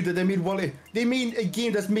dev studio. They made one. They mean a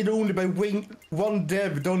game that's made only by one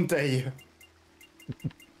dev, don't they?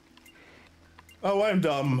 Oh, I'm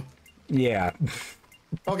dumb. Yeah.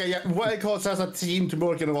 Okay, yeah. Wildcards has a team to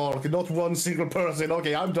work in Ark, not one single person.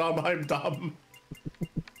 Okay, I'm dumb. I'm dumb.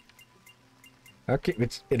 Okay,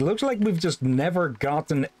 it looks like we've just never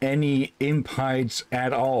gotten any imp hides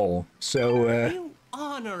at all. So. You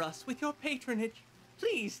honor us with your patronage.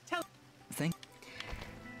 Please tell. Thank.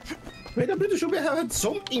 Wait, I'm pretty sure we have had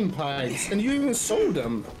some imp hides, and you even sold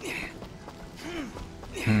them.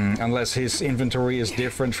 Unless his inventory is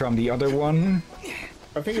different from the other one.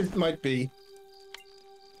 I think it might be.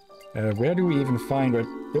 Where do we even find it?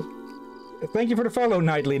 Thank you for the follow,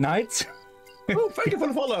 Nightly Knight. Oh, thank you for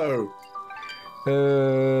the follow.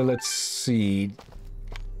 Let's see.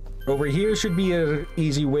 Over here should be an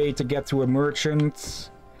easy way to get to a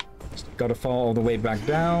merchant. Just gotta fall all the way back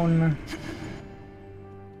down.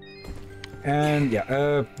 And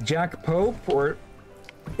yeah, Jack Pope, or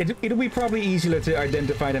it'll be probably easier to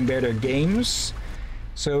identify them by their games.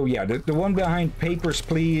 So yeah, the one behind Papers,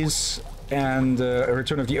 Please, and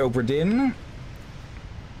Return of the Obra Dinn.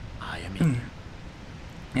 I am in.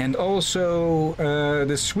 And also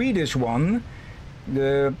the Swedish one,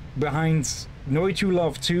 the behind Know to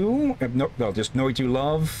Love 2, just Know to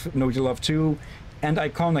Love 2, and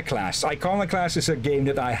Iconoclast. Iconoclast is a game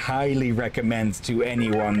that I highly recommend to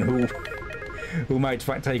anyone who might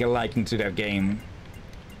take a liking to that game.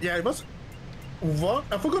 Yeah, it was. What?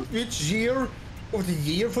 I forgot which year of the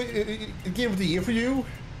year for game of the year for you.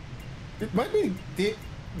 It might be the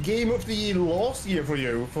game of the year last year for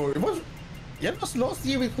you. It was last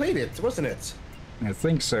year we played it, wasn't it? I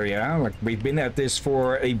think so, yeah. Like, we've been at this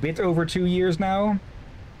for a bit over 2 years now.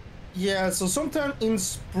 Yeah, so sometime in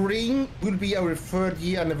spring will be our 3rd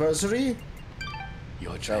year anniversary.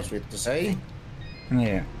 Your Sounds weird to say.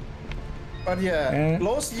 Yeah. But yeah,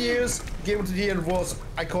 last year's game of the year was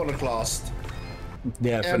Iconoclast.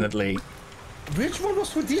 Definitely. And which one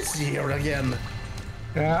was for this year again?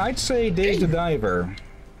 I'd say Dave the Diver.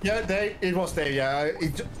 Yeah, it was there, yeah.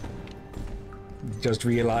 Just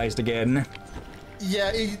realized again.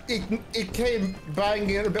 Yeah, it came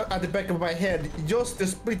banging at the back of my head just a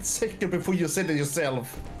split second before you said it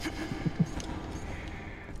yourself.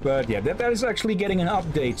 But yeah, that is actually getting an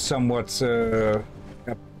update somewhat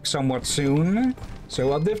soon.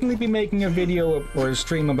 So I'll definitely be making a video or a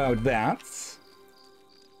stream about that.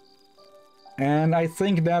 And I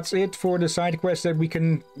think that's it for the side quest that we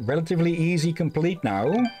can relatively easy complete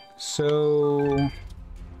now. So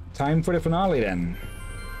time for the finale then.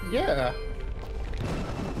 Yeah.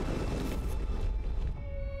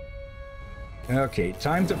 Okay,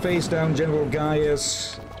 time to face down General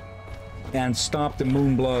Gaius and stop the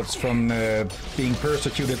Moonbloods from being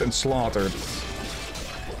persecuted and slaughtered.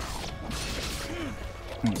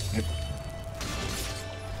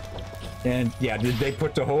 And yeah, they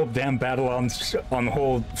put the whole damn battle on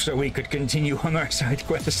hold so we could continue on our side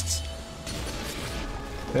quests.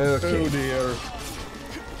 Okay. Oh dear.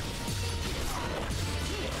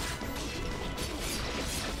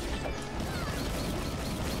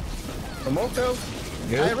 Motto,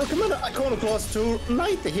 yep. I recommend Iconoclast to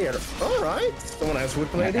Knight here. Alright, someone else would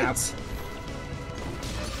play it.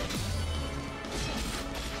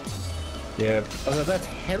 Yeah. Oh, that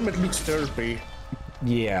helmet looks derpy.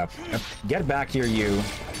 Yeah. Get back here, you.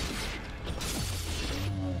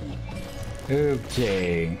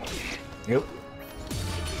 Okay. Yep.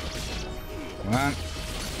 Come on.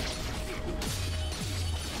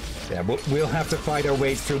 Yeah, we'll have to fight our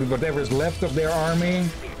way through whatever's left of their army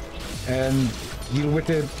and deal with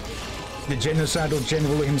the genocidal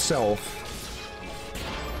general himself.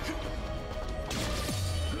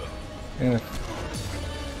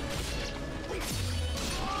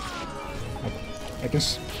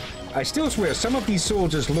 I still swear some of these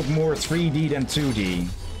soldiers look more 3D than 2D.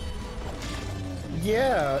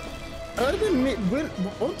 Yeah, I've been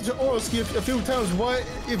wanted to ask you a few times why,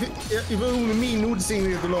 if only me noticing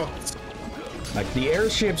it a lot. Like the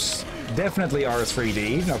airships definitely are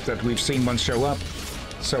 3D, not that we've seen one show up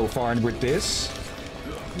so far with this.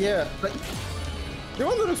 Yeah, like the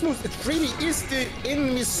one that looks most 3D is the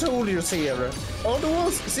enemy soldiers here. All the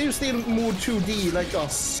ones seem still more 2D like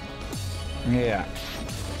us. Yeah.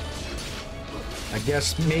 I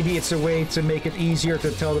guess maybe it's a way to make it easier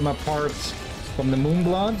to tell them apart from the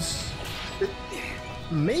Moonbloods?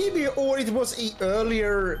 Maybe, or it was an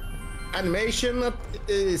earlier animation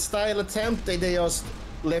style attempt that they just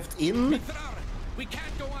left in. We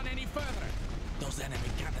can't go on any further. Those enemy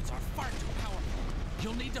cannons are far too powerful.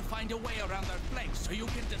 You'll need to find a way around their flanks so you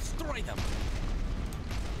can destroy them.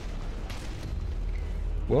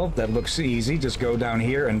 Well, that looks easy. Just go down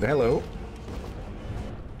here and hello.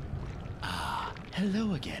 Ah,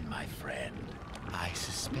 hello again, my friend. I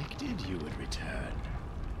suspected you would return.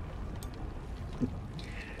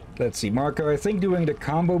 Let's see, Marco. I think doing the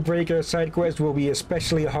combo breaker side quest will be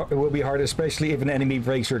hard, especially if an enemy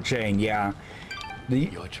breaks your chain. Yeah.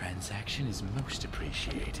 Your transaction is most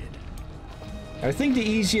appreciated. I think the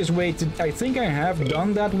easiest way to... I think I have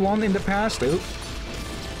done that one in the past. Oh.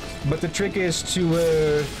 But the trick is to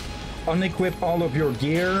unequip all of your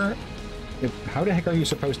gear. How the heck are you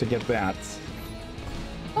supposed to get that?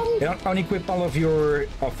 Unequip all of your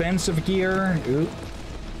offensive gear. Ooh.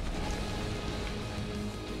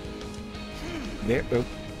 There. Oh.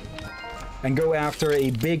 And go after a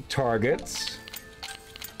big target.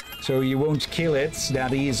 So you won't kill it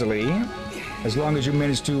that easily. As long as you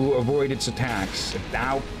manage to avoid its attacks.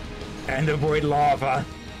 Ow. And avoid lava.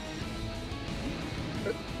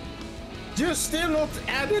 You still not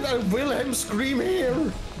added a Wilhelm scream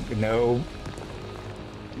here? No.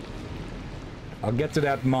 I'll get to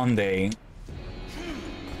that Monday.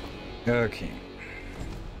 Okay.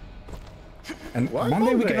 And Why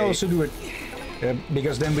Monday we can Monday? also do it.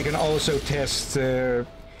 Because then we can also test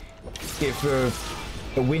if a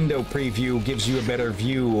window preview gives you a better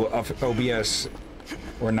view of OBS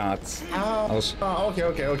or not.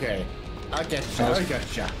 Okay. I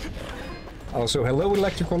getcha. Also, hello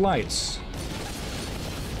electrical lights.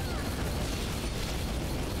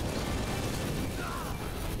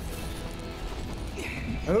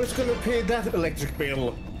 Who's gonna pay that electric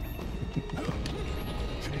bill?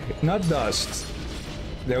 Not dust.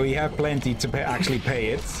 Though we have plenty to actually pay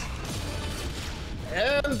it.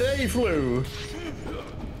 And they flew.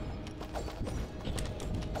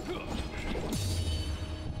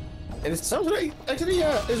 And it sounds like, actually,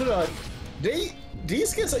 yeah, it's right.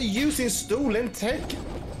 These guys are using stolen tech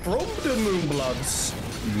from the Moonbloods.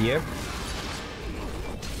 Yep.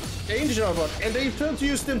 Danger of it, and they tend to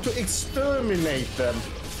use them to exterminate them.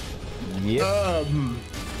 Yep.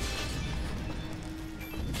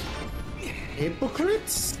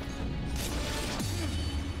 Hypocrites?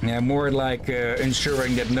 Yeah, more like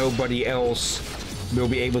ensuring that nobody else will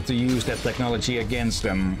be able to use that technology against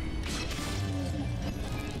them.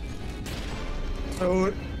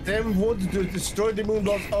 So, them want to destroy the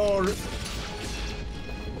Moonbloods or...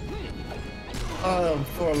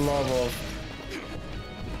 for love of...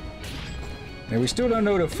 Now, we still don't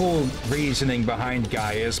know the full reasoning behind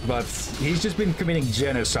Gaius, but he's just been committing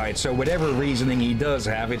genocide, so whatever reasoning he does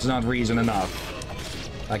have, it's not reason enough.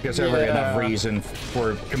 Like, there's never enough reason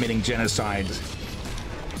for committing genocide.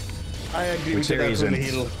 I agree with that isn't.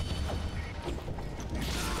 Hill.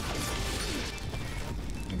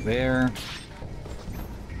 There.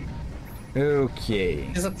 Okay.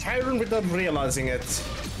 He's a tyrant without realizing it.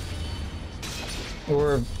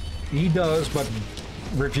 Or he does, but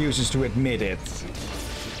refuses to admit it.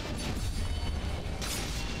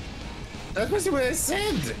 That was what I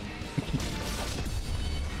said!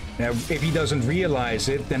 Now, if he doesn't realize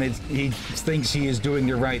it, then he thinks he is doing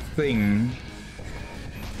the right thing.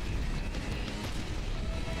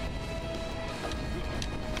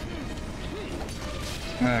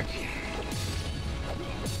 Okay.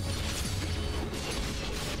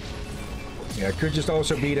 Yeah, it could just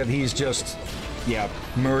also be that he's just, yeah,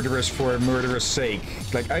 murderous for murderous sake.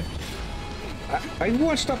 Like, I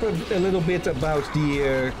watched up a little bit about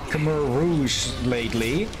the Khmer Rouge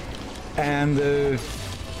lately, and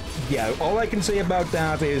yeah, all I can say about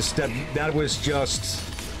that is that that was just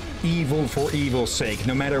evil for evil's sake,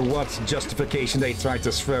 no matter what justification they tried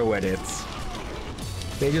to throw at it.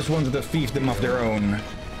 They just wanted a fiefdom of their own.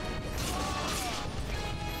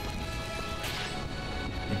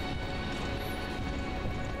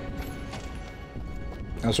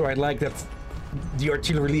 Also, I like that the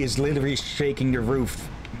artillery is literally shaking the roof.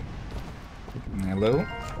 Hello?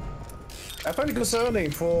 I find it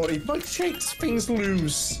concerning, for it might shake things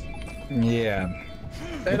loose. Yeah.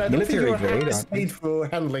 And I don't Military think you're grade, made for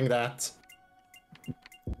handling that.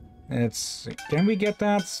 It's... Can we get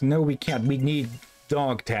that? No, we can't. We need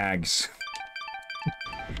dog tags.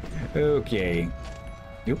 Okay.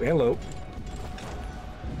 Oh, hello.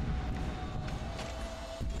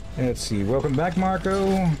 Let's see. Welcome back,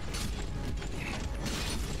 Marco.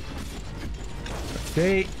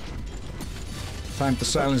 Okay. Time to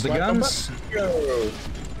silence the guns.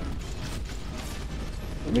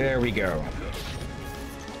 There we go.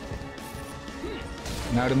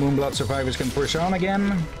 Now the Moonblood survivors can push on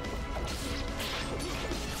again.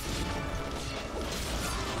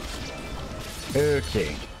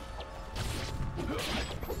 Okay.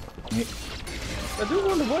 I do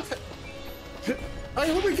wonder what... I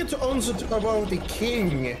hope we get to answer about the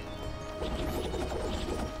king.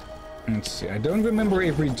 Let's see. I don't remember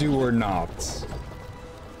if we do or not.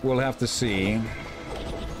 We'll have to see.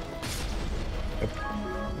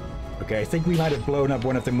 Okay, I think we might have blown up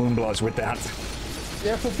one of the Moonbloods with that.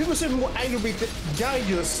 Yeah, for people seem more angry with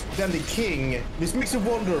Gaius than the king, this makes you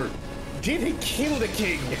wonder, did he kill the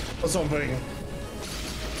king or something?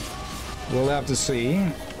 We'll have to see.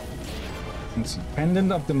 It's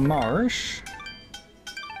Pendant of the Marsh.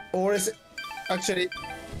 Or is it... Actually,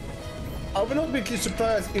 I would not be too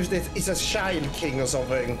surprised if this is a child king or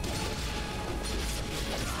something.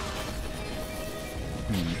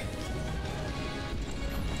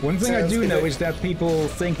 One thing I do know is that people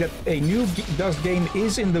think that a new Dust game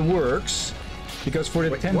is in the works, because for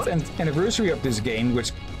the 10th anniversary of this game,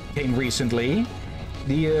 which came recently,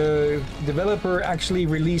 the developer actually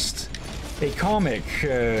released a comic,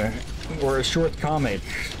 or a short comic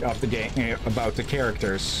of the game, about the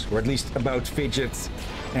characters, or at least about Fidget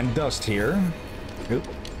and Dust here. Oop.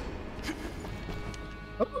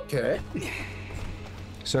 Okay.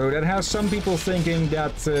 So that has some people thinking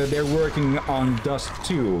that they're working on Dust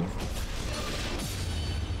 2.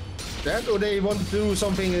 That, or they want to do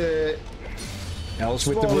something else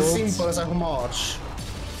with the small, world. simple as a homage.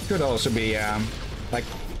 Could also be, like,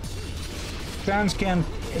 fans can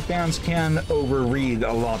overread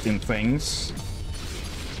a lot in things.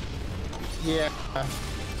 Yeah.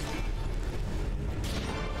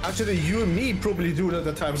 Actually, you and me probably do that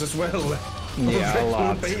at times as well. Yeah, a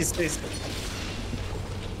lot. Basis.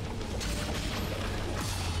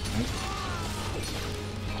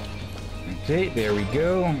 Okay, there we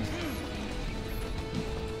go.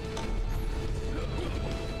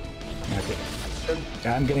 Okay.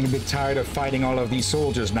 I'm getting a bit tired of fighting all of these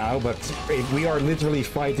soldiers now, but we are literally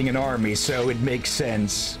fighting an army, so it makes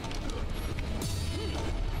sense.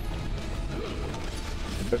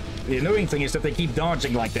 But the annoying thing is that they keep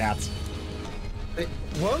dodging like that.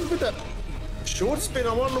 One with a short spin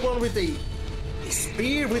and one with the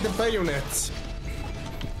spear with the bayonet.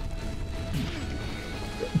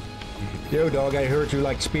 Yo, dog, I heard you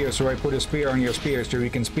like spears, so I put a spear on your spear so you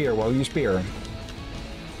can spear while you spear.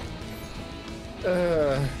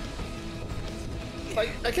 I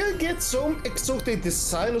can get some exotic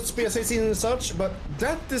design of spears and such, but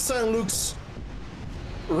that design looks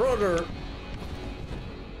rather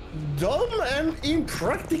dumb and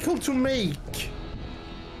impractical to make.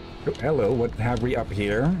 Oh, hello, what have we up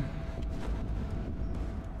here?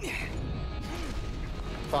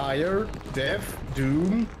 Fire, death,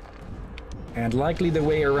 doom. And likely the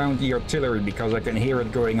way around the artillery, because I can hear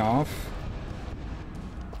it going off.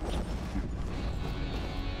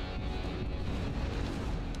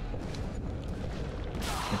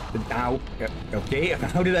 Ow. Okay,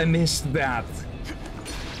 how did I miss that?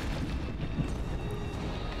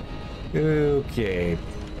 Okay.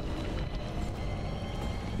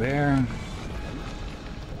 There.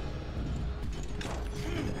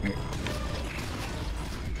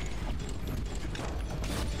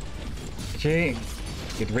 Okay,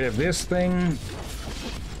 get rid of this thing.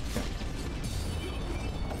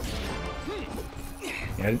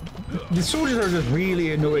 Yeah, the soldiers are just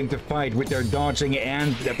really annoying to fight with their dodging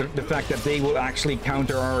and the fact that they will actually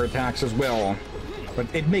counter our attacks as well. But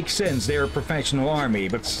it makes sense, they're a professional army,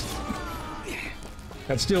 but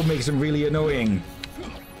that still makes them really annoying.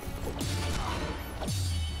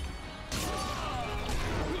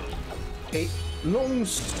 Okay, long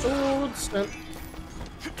swords and...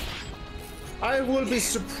 I will be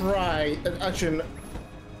surprised. Actually,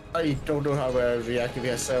 I don't know how I react if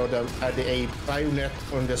I saw them at the bayonet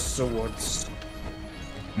on the swords.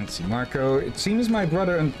 Let's see, Marco. It seems my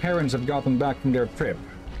brother and parents have gotten back from their trip.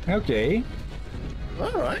 Okay.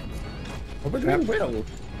 Alright. Hope we're doing well.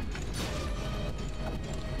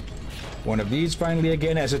 One of these finally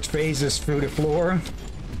again as it phases through the floor.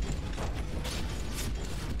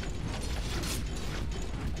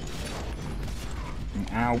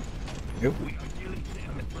 Ow. Nope. We are nearly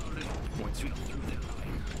there, brother. Once we are through the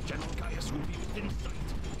line, General Gaius will be within sight.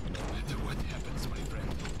 No matter what happens, my friend,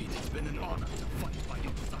 it has been an honor to fight by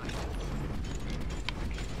your side.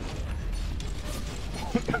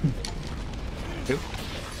 Nope.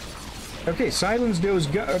 Okay, silence those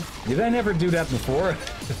did I never do that before?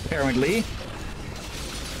 Apparently.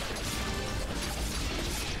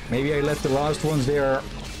 Maybe I left the last ones there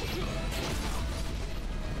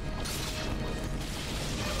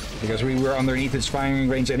because we were underneath its firing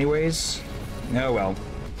range anyways. Oh well.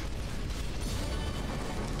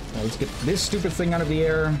 Now let's get this stupid thing out of the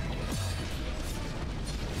air.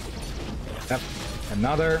 Yep.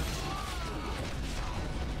 Another.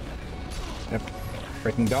 Yep.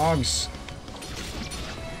 Freaking dogs.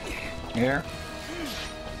 Here.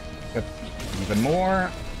 Yep. Even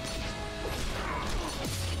more.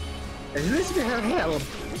 At least we have help.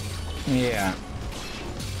 Yeah.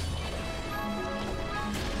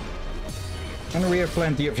 And we have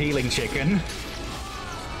plenty of healing chicken.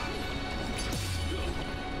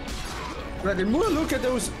 But the more I look at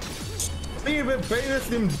those favorite bayonets,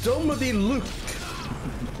 the dumber they look.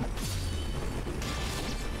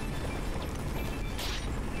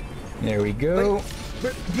 There we go. Like,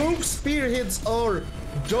 but both spearheads are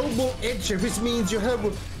double-edged, which means you have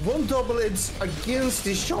one double edge against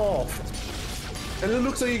the shaft. And it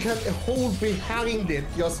looks like you can hold behind it,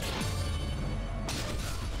 just...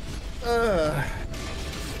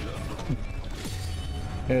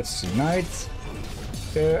 That's nice.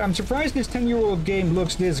 I'm surprised this 10-year-old game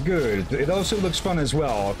looks this good. It also looks fun as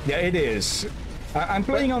well. Yeah, it is. I'm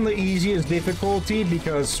playing on the easiest difficulty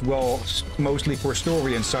because, well, mostly for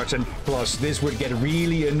story and such, and plus this would get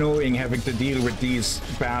really annoying having to deal with these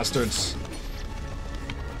bastards.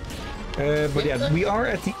 But yeah, we are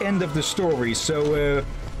at the end of the story, so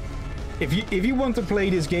if you want to play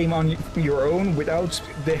this game on your own without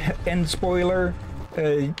the end spoiler,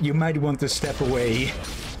 you might want to step away.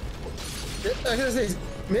 I gotta say,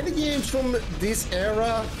 many games from this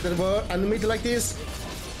era that were animated like this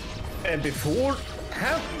and before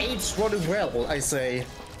have aged rather well, I say.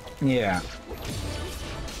 Yeah.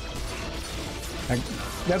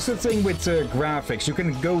 That's the thing with graphics. You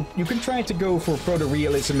can try to go for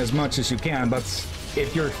photorealism as much as you can, but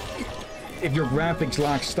if your graphics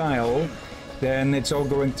lack style, then it's all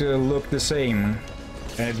going to look the same,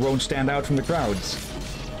 and it won't stand out from the crowds.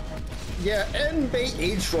 Yeah, and they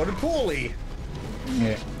age rather poorly.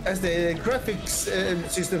 Yeah. As the graphics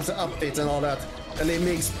systems updates and all that, and it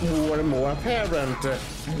makes more and more apparent.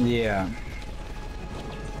 Yeah.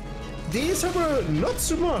 These are not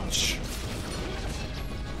so much.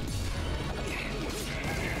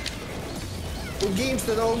 For games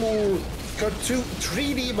that are more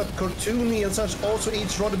 3D but cartoony and such also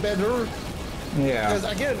age rather better. Yeah. Because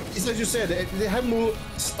again, it's as you said, they have more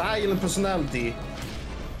style and personality.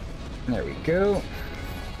 There we go.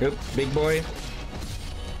 Oop, big boy.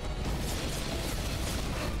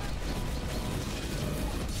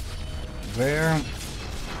 There.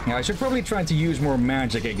 Yeah, I should probably try to use more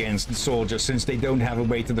magic against the soldiers since they don't have a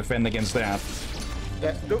way to defend against that.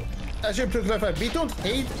 Yeah, look, I should clarify, we don't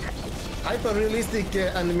hate hyper-realistic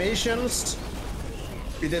animations.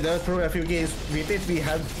 We did that for a few games with it we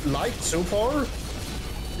had liked so far.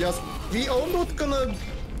 Yes, we are not gonna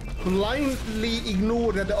blindly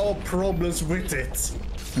ignore that there are problems with it.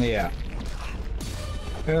 Yeah.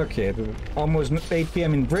 Okay, almost 8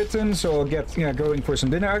 p.m. in Britain, so I'll get going for some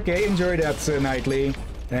dinner. Okay, enjoy that, Knightley.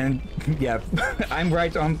 And yeah, I'm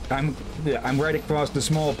right across the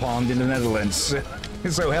small pond in the Netherlands.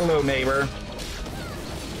 So hello, neighbor.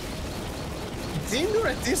 Dinner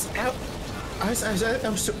at this hour?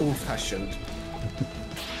 I'm so old-fashioned.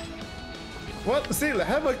 Well, still,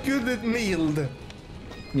 have a good meal.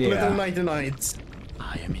 Yeah. Little nighty nights.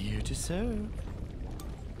 I am here to serve.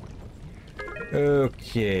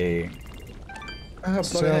 Okay.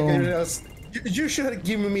 So... You should have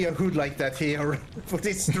given me a hood like that here for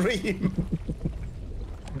this stream.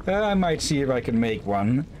 I might see if I can make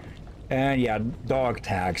one. And yeah, dog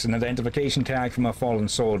tags, an identification tag from a fallen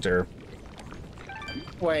soldier.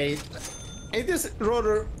 Wait, it is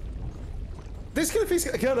rather... This kind of is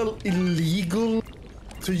kind of illegal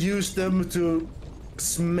to use them to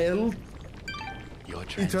smell Your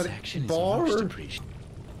into a transaction is bar? most appreciated.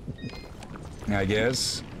 I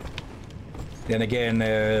guess. Then again,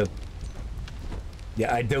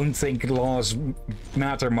 yeah, I don't think laws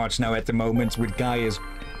matter much now at the moment, with Gaius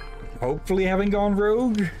hopefully having gone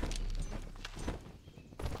rogue.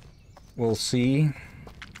 We'll see.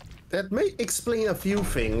 That may explain a few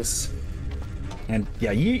things. And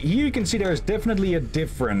yeah, you can see there's definitely a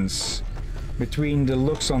difference between the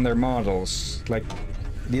looks on their models. Like,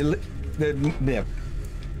 the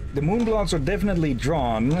Moonbloods are definitely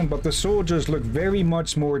drawn, but the soldiers look very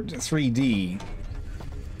much more 3D.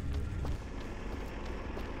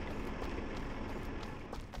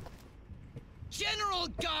 General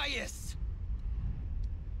Gaius!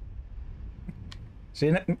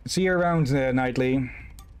 See you around, Knightley.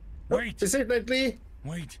 Wait! Is it Knightley?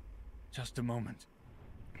 Wait. Just a moment.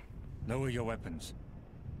 Lower your weapons.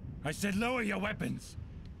 I said lower your weapons!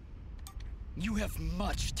 You have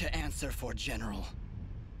much to answer for, General.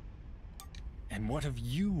 And what of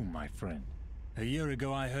you, my friend? A year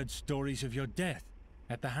ago I heard stories of your death,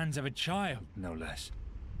 at the hands of a child, no less.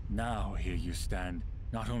 Now here you stand,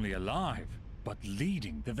 not only alive, but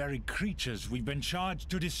leading the very creatures we've been charged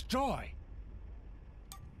to destroy.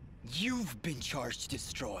 You've been charged to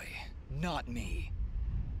destroy, not me.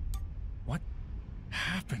 What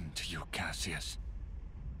happened to you, Cassius?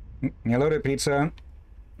 Hello there, Pizza.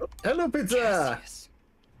 Hello, Pizza! Cassius.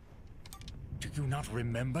 Do you not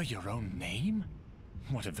remember your own name?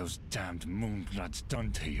 What have those damned Moonbloods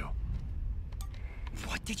done to you?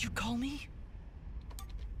 What did you call me?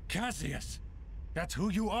 Cassius! That's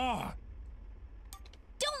who you are!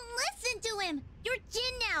 Don't listen to him! You're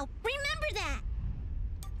Jin now! Remember that!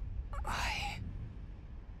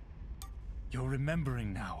 You're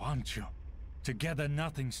remembering now, aren't you? Together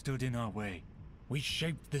nothing stood in our way. We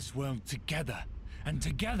shaped this world together, and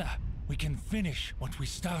together we can finish what we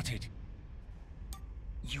started.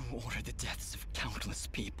 You ordered the deaths of countless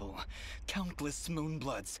people. Countless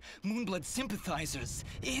Moonbloods. Moonblood sympathizers.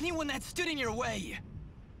 Anyone that stood in your way.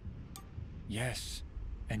 Yes,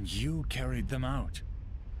 and you carried them out.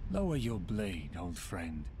 Lower your blade, old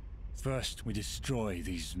friend. First we destroy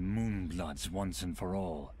these Moonbloods once and for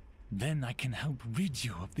all. Then I can help rid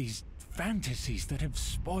you of these fantasies that have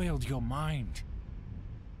spoiled your mind.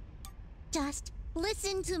 Just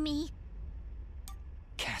listen to me.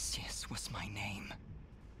 Cassius was my name.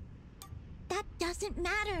 That doesn't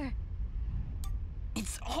matter.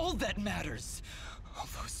 It's all that matters. All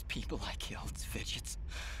those people I killed, Fidget.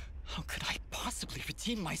 How could I possibly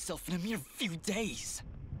redeem myself in a mere few days?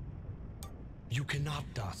 You cannot,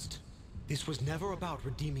 Dust. This was never about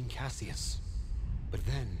redeeming Cassius. But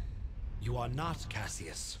then, you are not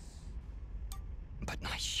Cassius. But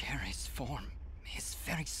I share his form, his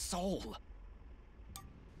very soul.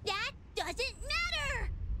 That doesn't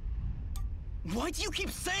matter! Why do you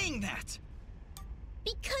keep saying that?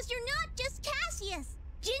 Because you're not just Cassius!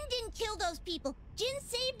 Jin didn't kill those people. Jin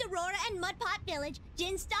saved Aurora and Mudpot Village.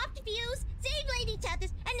 Jin stopped Fuse, saved Lady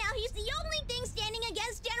Tethys, and now he's the only thing standing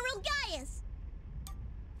against General Gaius.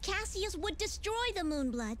 Cassius would destroy the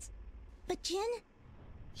Moonbloods. But Jin,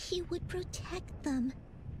 he would protect them.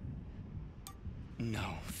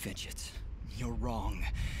 No, Fidget. You're wrong.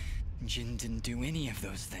 Jin didn't do any of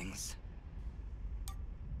those things.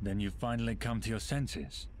 Then you finally come to your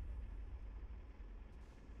senses.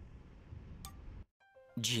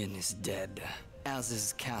 Jin is dead, as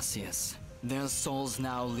is Cassius. Their souls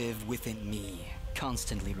now live within me,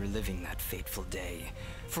 constantly reliving that fateful day.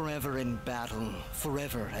 Forever in battle,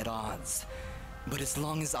 forever at odds. But as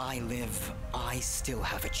long as I live, I still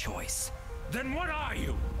have a choice. Then what are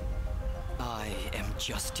you? I am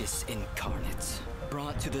justice incarnate,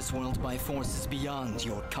 brought to this world by forces beyond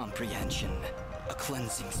your comprehension. A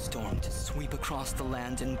cleansing storm to sweep across the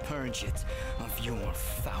land and purge it of your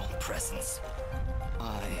foul presence.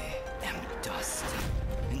 I am dust,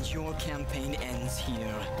 and your campaign ends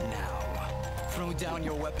here now. Throw down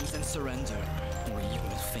your weapons and surrender, or you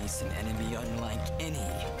will face an enemy unlike any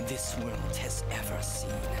this world has ever seen.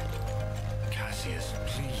 Cassius,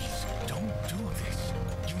 please, don't do this.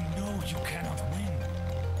 You know you cannot win.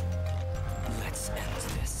 Let's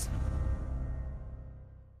end this.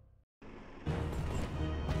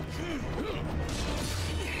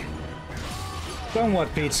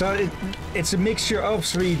 Somewhat, Pizza. It's a mixture of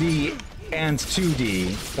 3D and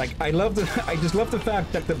 2D. Like, I just love the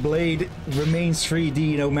fact that the blade remains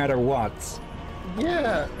 3D no matter what.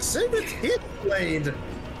 Yeah, same with his blade.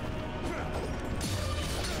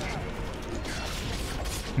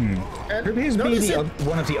 Could his be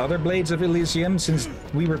one of the other blades of Elysium, since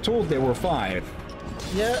we were told there were 5?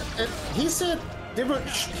 Yeah, and he said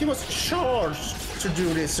he was charged to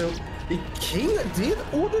do this, so the king did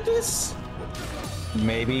order this?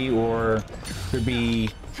 Maybe, or could be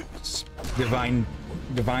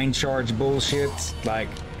divine charge bullshit. Like,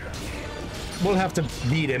 we'll have to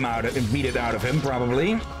beat it out of him,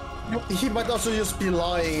 probably. He might also just be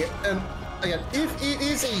lying, and again, if it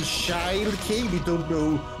is a child king, we don't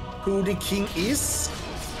know who the king is.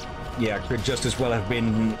 Yeah, could just as well have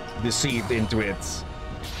been deceived into it.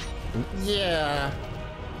 Yeah.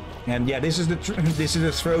 And yeah, this is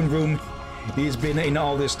the throne room he's been in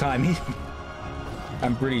all this time.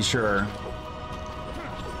 I'm pretty sure.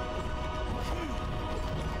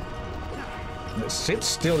 Sit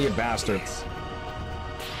still, you bastards.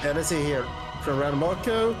 And let's see here. From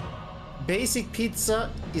Marco, basic pizza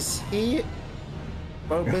is here.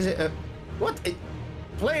 Well, basic, what?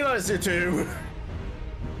 Play nice, you two.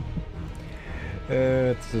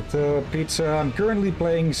 Pizza. I'm currently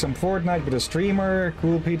playing some Fortnite with a streamer.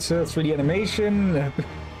 Cool pizza, 3D animation.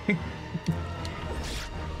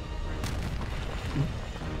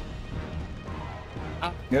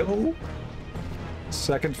 Yep.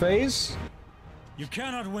 Second phase. You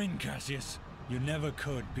cannot win, Cassius. You never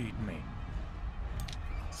could beat me.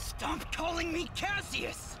 Stop calling me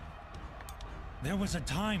Cassius! There was a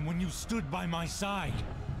time when you stood by my side.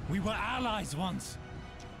 We were allies once.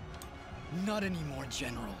 Not anymore,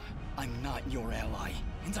 General. I'm not your ally,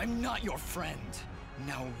 and I'm not your friend.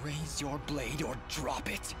 Now raise your blade or drop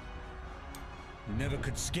it. You never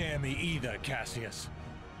could scare me either, Cassius.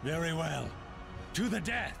 Very well. To the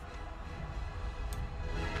death!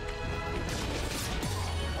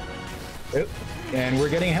 And we're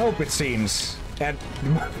getting help, it seems. That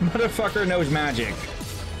motherfucker knows magic.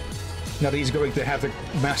 Now that he's going to have the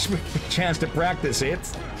chance to practice it.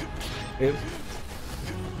 The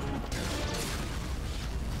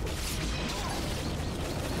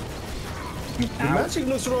magic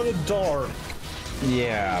looks rather dark.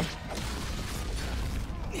 Yeah.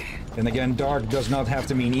 And again, dark does not have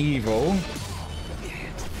to mean evil.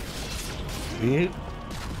 Yep.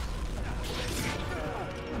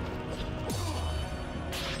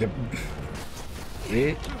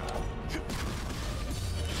 Yep.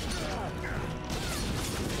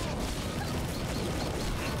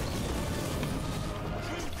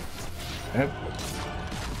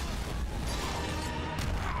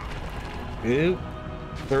 Yep.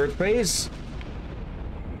 Third phase.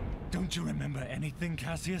 Don't you remember anything,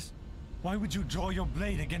 Cassius? Why would you draw your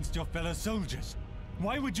blade against your fellow soldiers?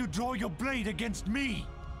 Why would you draw your blade against me?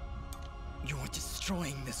 You're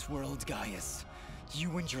destroying this world, Gaius.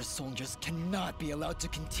 You and your soldiers cannot be allowed to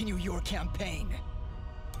continue your campaign.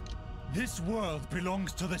 This world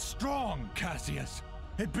belongs to the strong, Cassius.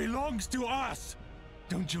 It belongs to us.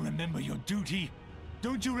 Don't you remember your duty?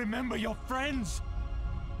 Don't you remember your friends?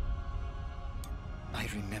 I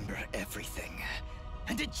remember everything.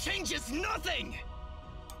 And it changes nothing!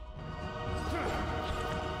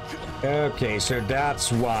 Okay, so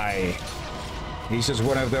that's why. He's just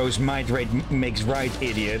one of those might makes right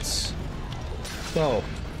idiots. Well,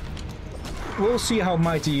 we'll see how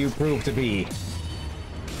mighty you prove to be.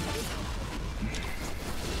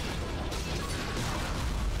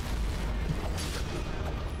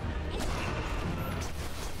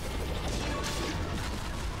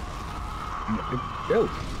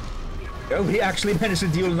 Oh, he actually managed to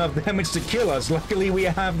deal enough damage to kill us. Luckily we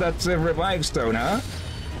have that revive stone, huh?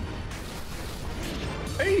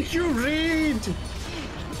 Hey, you read!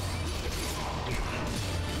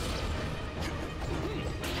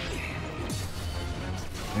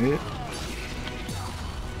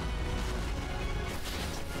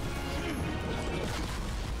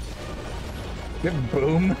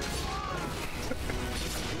 Boom.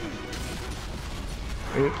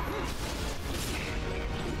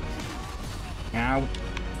 Ow.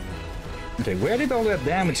 Okay, where did all that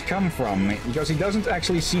damage come from? Because he doesn't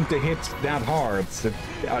actually seem to hit that hard.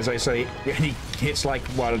 As I say, he hits like,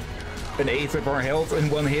 what, an eighth of our health in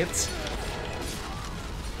one hit?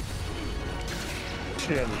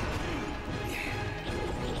 Chill.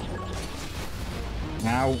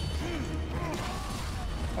 Now.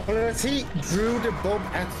 Has he drew the bob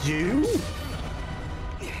at you?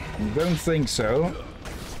 I don't think so.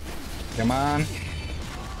 Come on.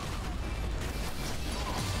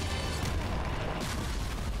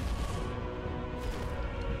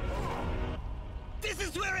 This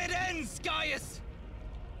is where it ends, Gaius!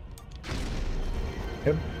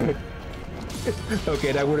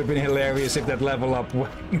 Okay, that would have been hilarious if that level up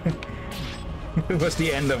was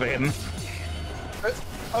the end of him.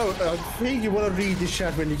 I think you want to read the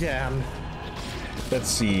chat when you can. Let's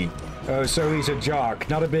see. Oh, so he's a jock.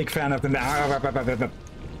 Not a big fan of the... I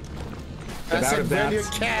said when you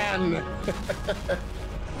can.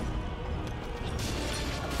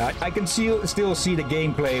 I can still see the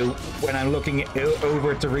gameplay when I'm looking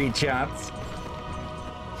over to read chat.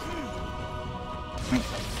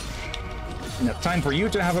 Now, time for you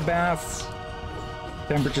to have a bath.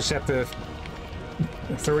 Temperature set to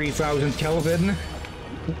 30,000 Kelvin.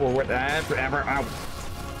 Or whatever. Ow.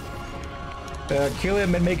 Kill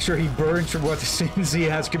him and make sure he burns for what sins he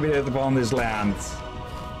has committed upon this land.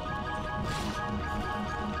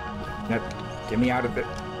 Now, get me out of it.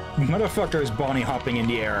 Motherfucker is bunny hopping in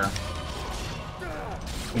the air.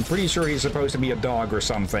 I'm pretty sure he's supposed to be a dog or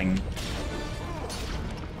something.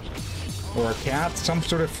 Or a cat, some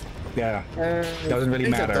sort of... Yeah, doesn't really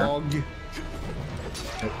matter. A dog.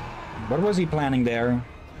 What was he planning there?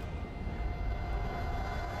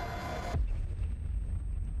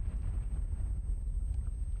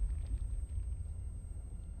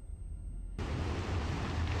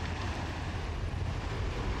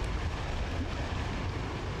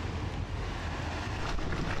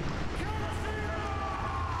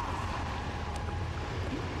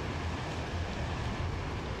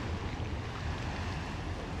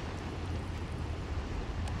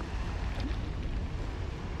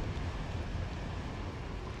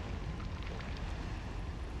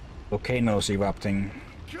 Volcanoes erupting.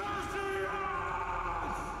 You're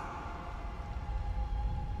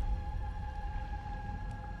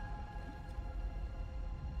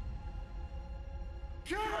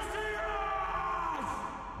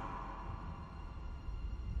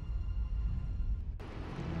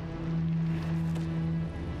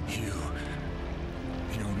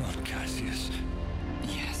not Cassius.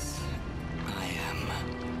 Yes, I am.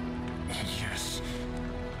 Yes,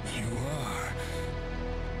 you are.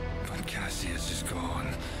 But Cassius is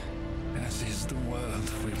gone, as is the world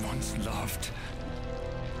we once loved.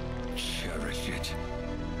 Cherish it.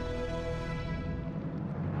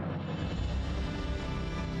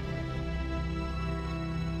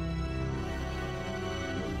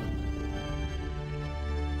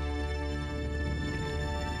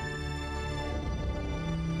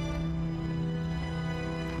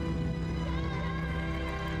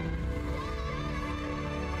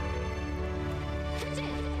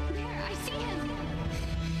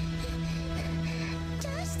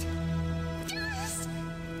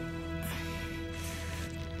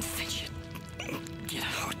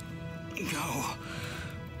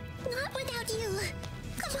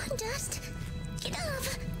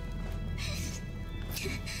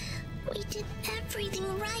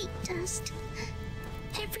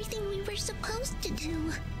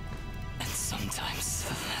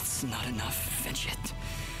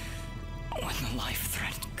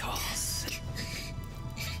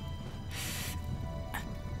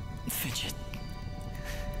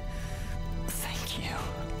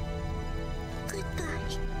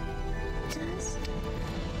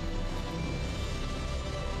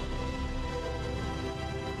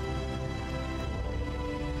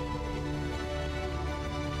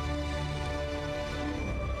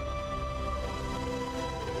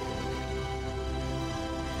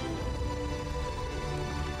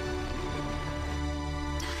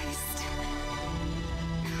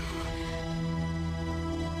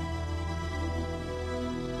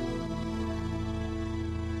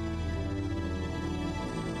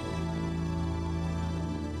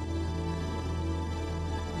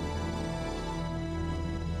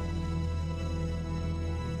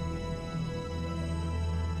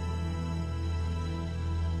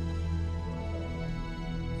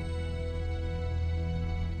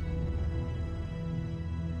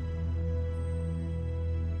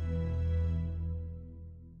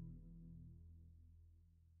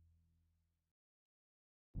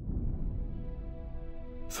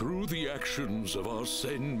 Through the actions of our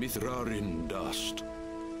Sen Mithrarin dust,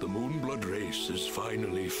 the Moonblood race is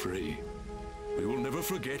finally free. We will never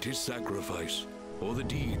forget his sacrifice, or the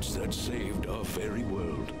deeds that saved our very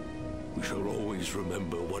world. We shall always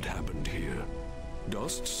remember what happened here.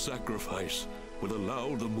 Dust's sacrifice will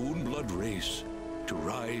allow the Moonblood race to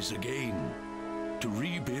rise again, to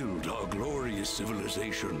rebuild our glorious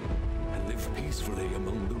civilization, and live peacefully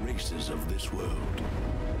among the races of this world.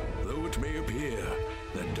 Though it may appear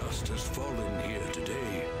that dust has fallen here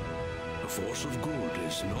today, the force of good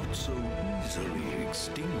is not so easily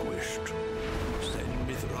extinguished. Sen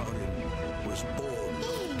Mithrarin was born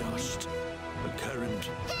of dust, a current to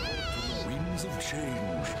the winds of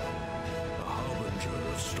change, a harbinger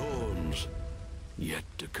of storms yet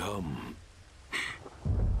to come.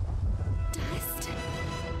 Dust.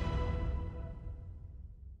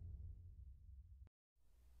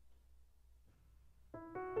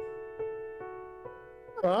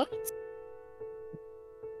 Right.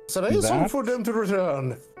 So there is time for them to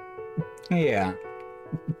return. Yeah.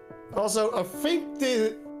 Also, I think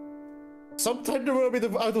sometimes they were a bit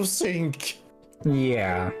out of sync.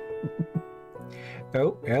 Yeah.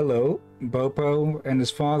 Oh, hello. Bopo and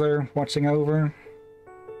his father watching over.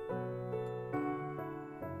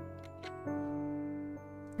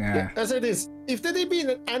 Yeah, as it is, if there had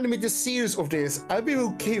been an animated series of this, I'd be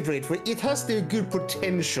okay with it, but it has the good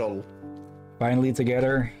potential. Finally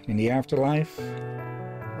together in the afterlife.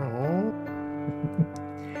 Oh.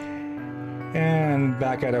 And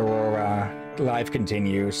back at Aurora, life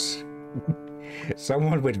continues.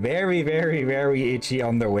 Someone with very, very, very itchy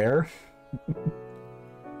underwear.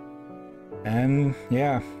 And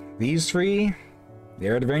yeah, these three,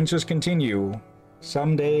 their adventures continue.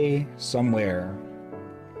 Someday, somewhere.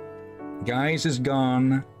 Gaius is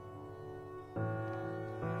gone.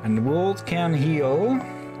 And the world can heal.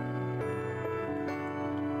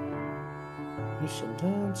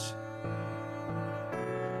 Dance.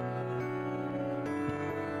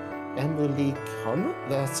 Emily Connor?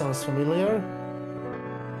 That sounds familiar.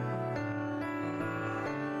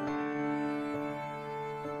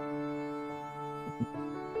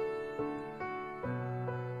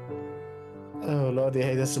 Oh lordy,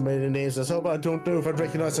 hey, there's so many names. I hope I don't know if I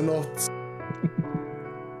recognize or not.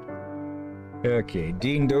 Okay,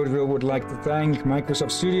 Dean Dodeville would like to thank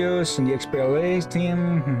Microsoft Studios and the XPLA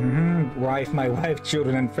team, my wife,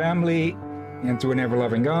 children and family, and to an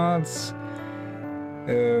ever-loving gods.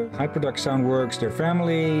 Hyperduck Soundworks, their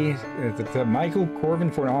family, Michael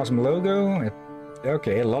Corbin for an awesome logo.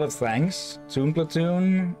 Okay, a lot of thanks. Toon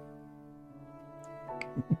Platoon.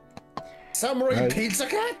 Samurai Pizza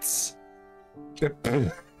Cats?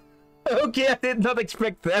 Okay, I did not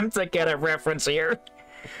expect them to get a reference here.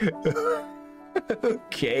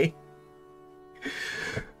 Okay.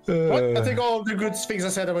 What? I think all the good things I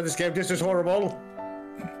said about this game, this is horrible.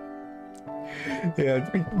 Yeah,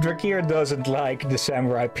 Drakir doesn't like the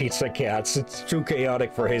Samurai Pizza Cats. It's too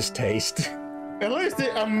chaotic for his taste. At least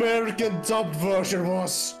the American dubbed version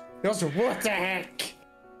was. Also, what the heck?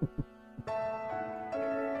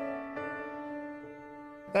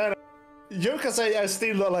 You can say I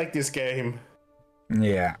still don't like this game.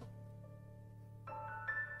 Yeah.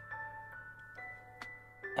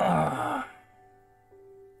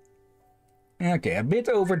 Okay, a bit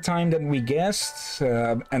over time than we guessed.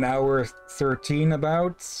 An hour 13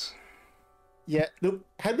 about. Yeah, look,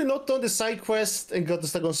 had we not done the side quest and got the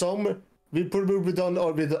stuck on some, we probably done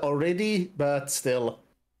it already, but still.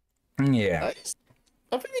 Yeah.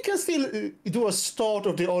 I think we can still do a start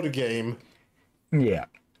of the other game. Yeah.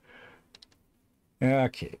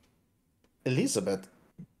 Okay. Elizabeth.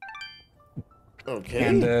 Okay.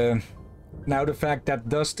 And now the fact that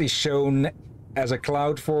dust is shown as a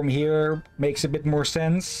cloud form here makes a bit more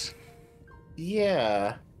sense.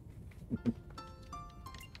 Yeah.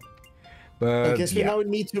 But I guess we now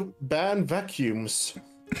need to ban vacuums.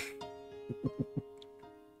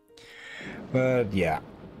 But yeah.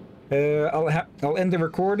 I'll end the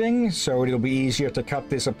recording, so it'll be easier to cut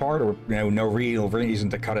this apart, or no real reason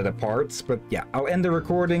to cut it apart. But yeah, I'll end the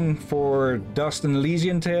recording for Dust and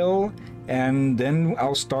Elysian Tale, and then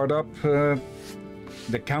I'll start up the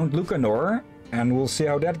Count Lucanor, and we'll see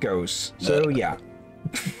how that goes. So yeah.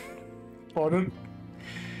 Pardon?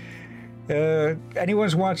 Anyone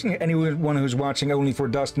who's watching only for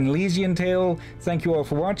Dust and Elysian Tale, thank you all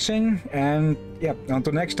for watching, and yeah,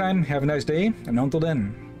 until next time, have a nice day, and until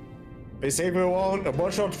then. Be safe everyone, and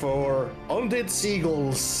watch out for undead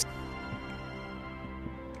seagulls.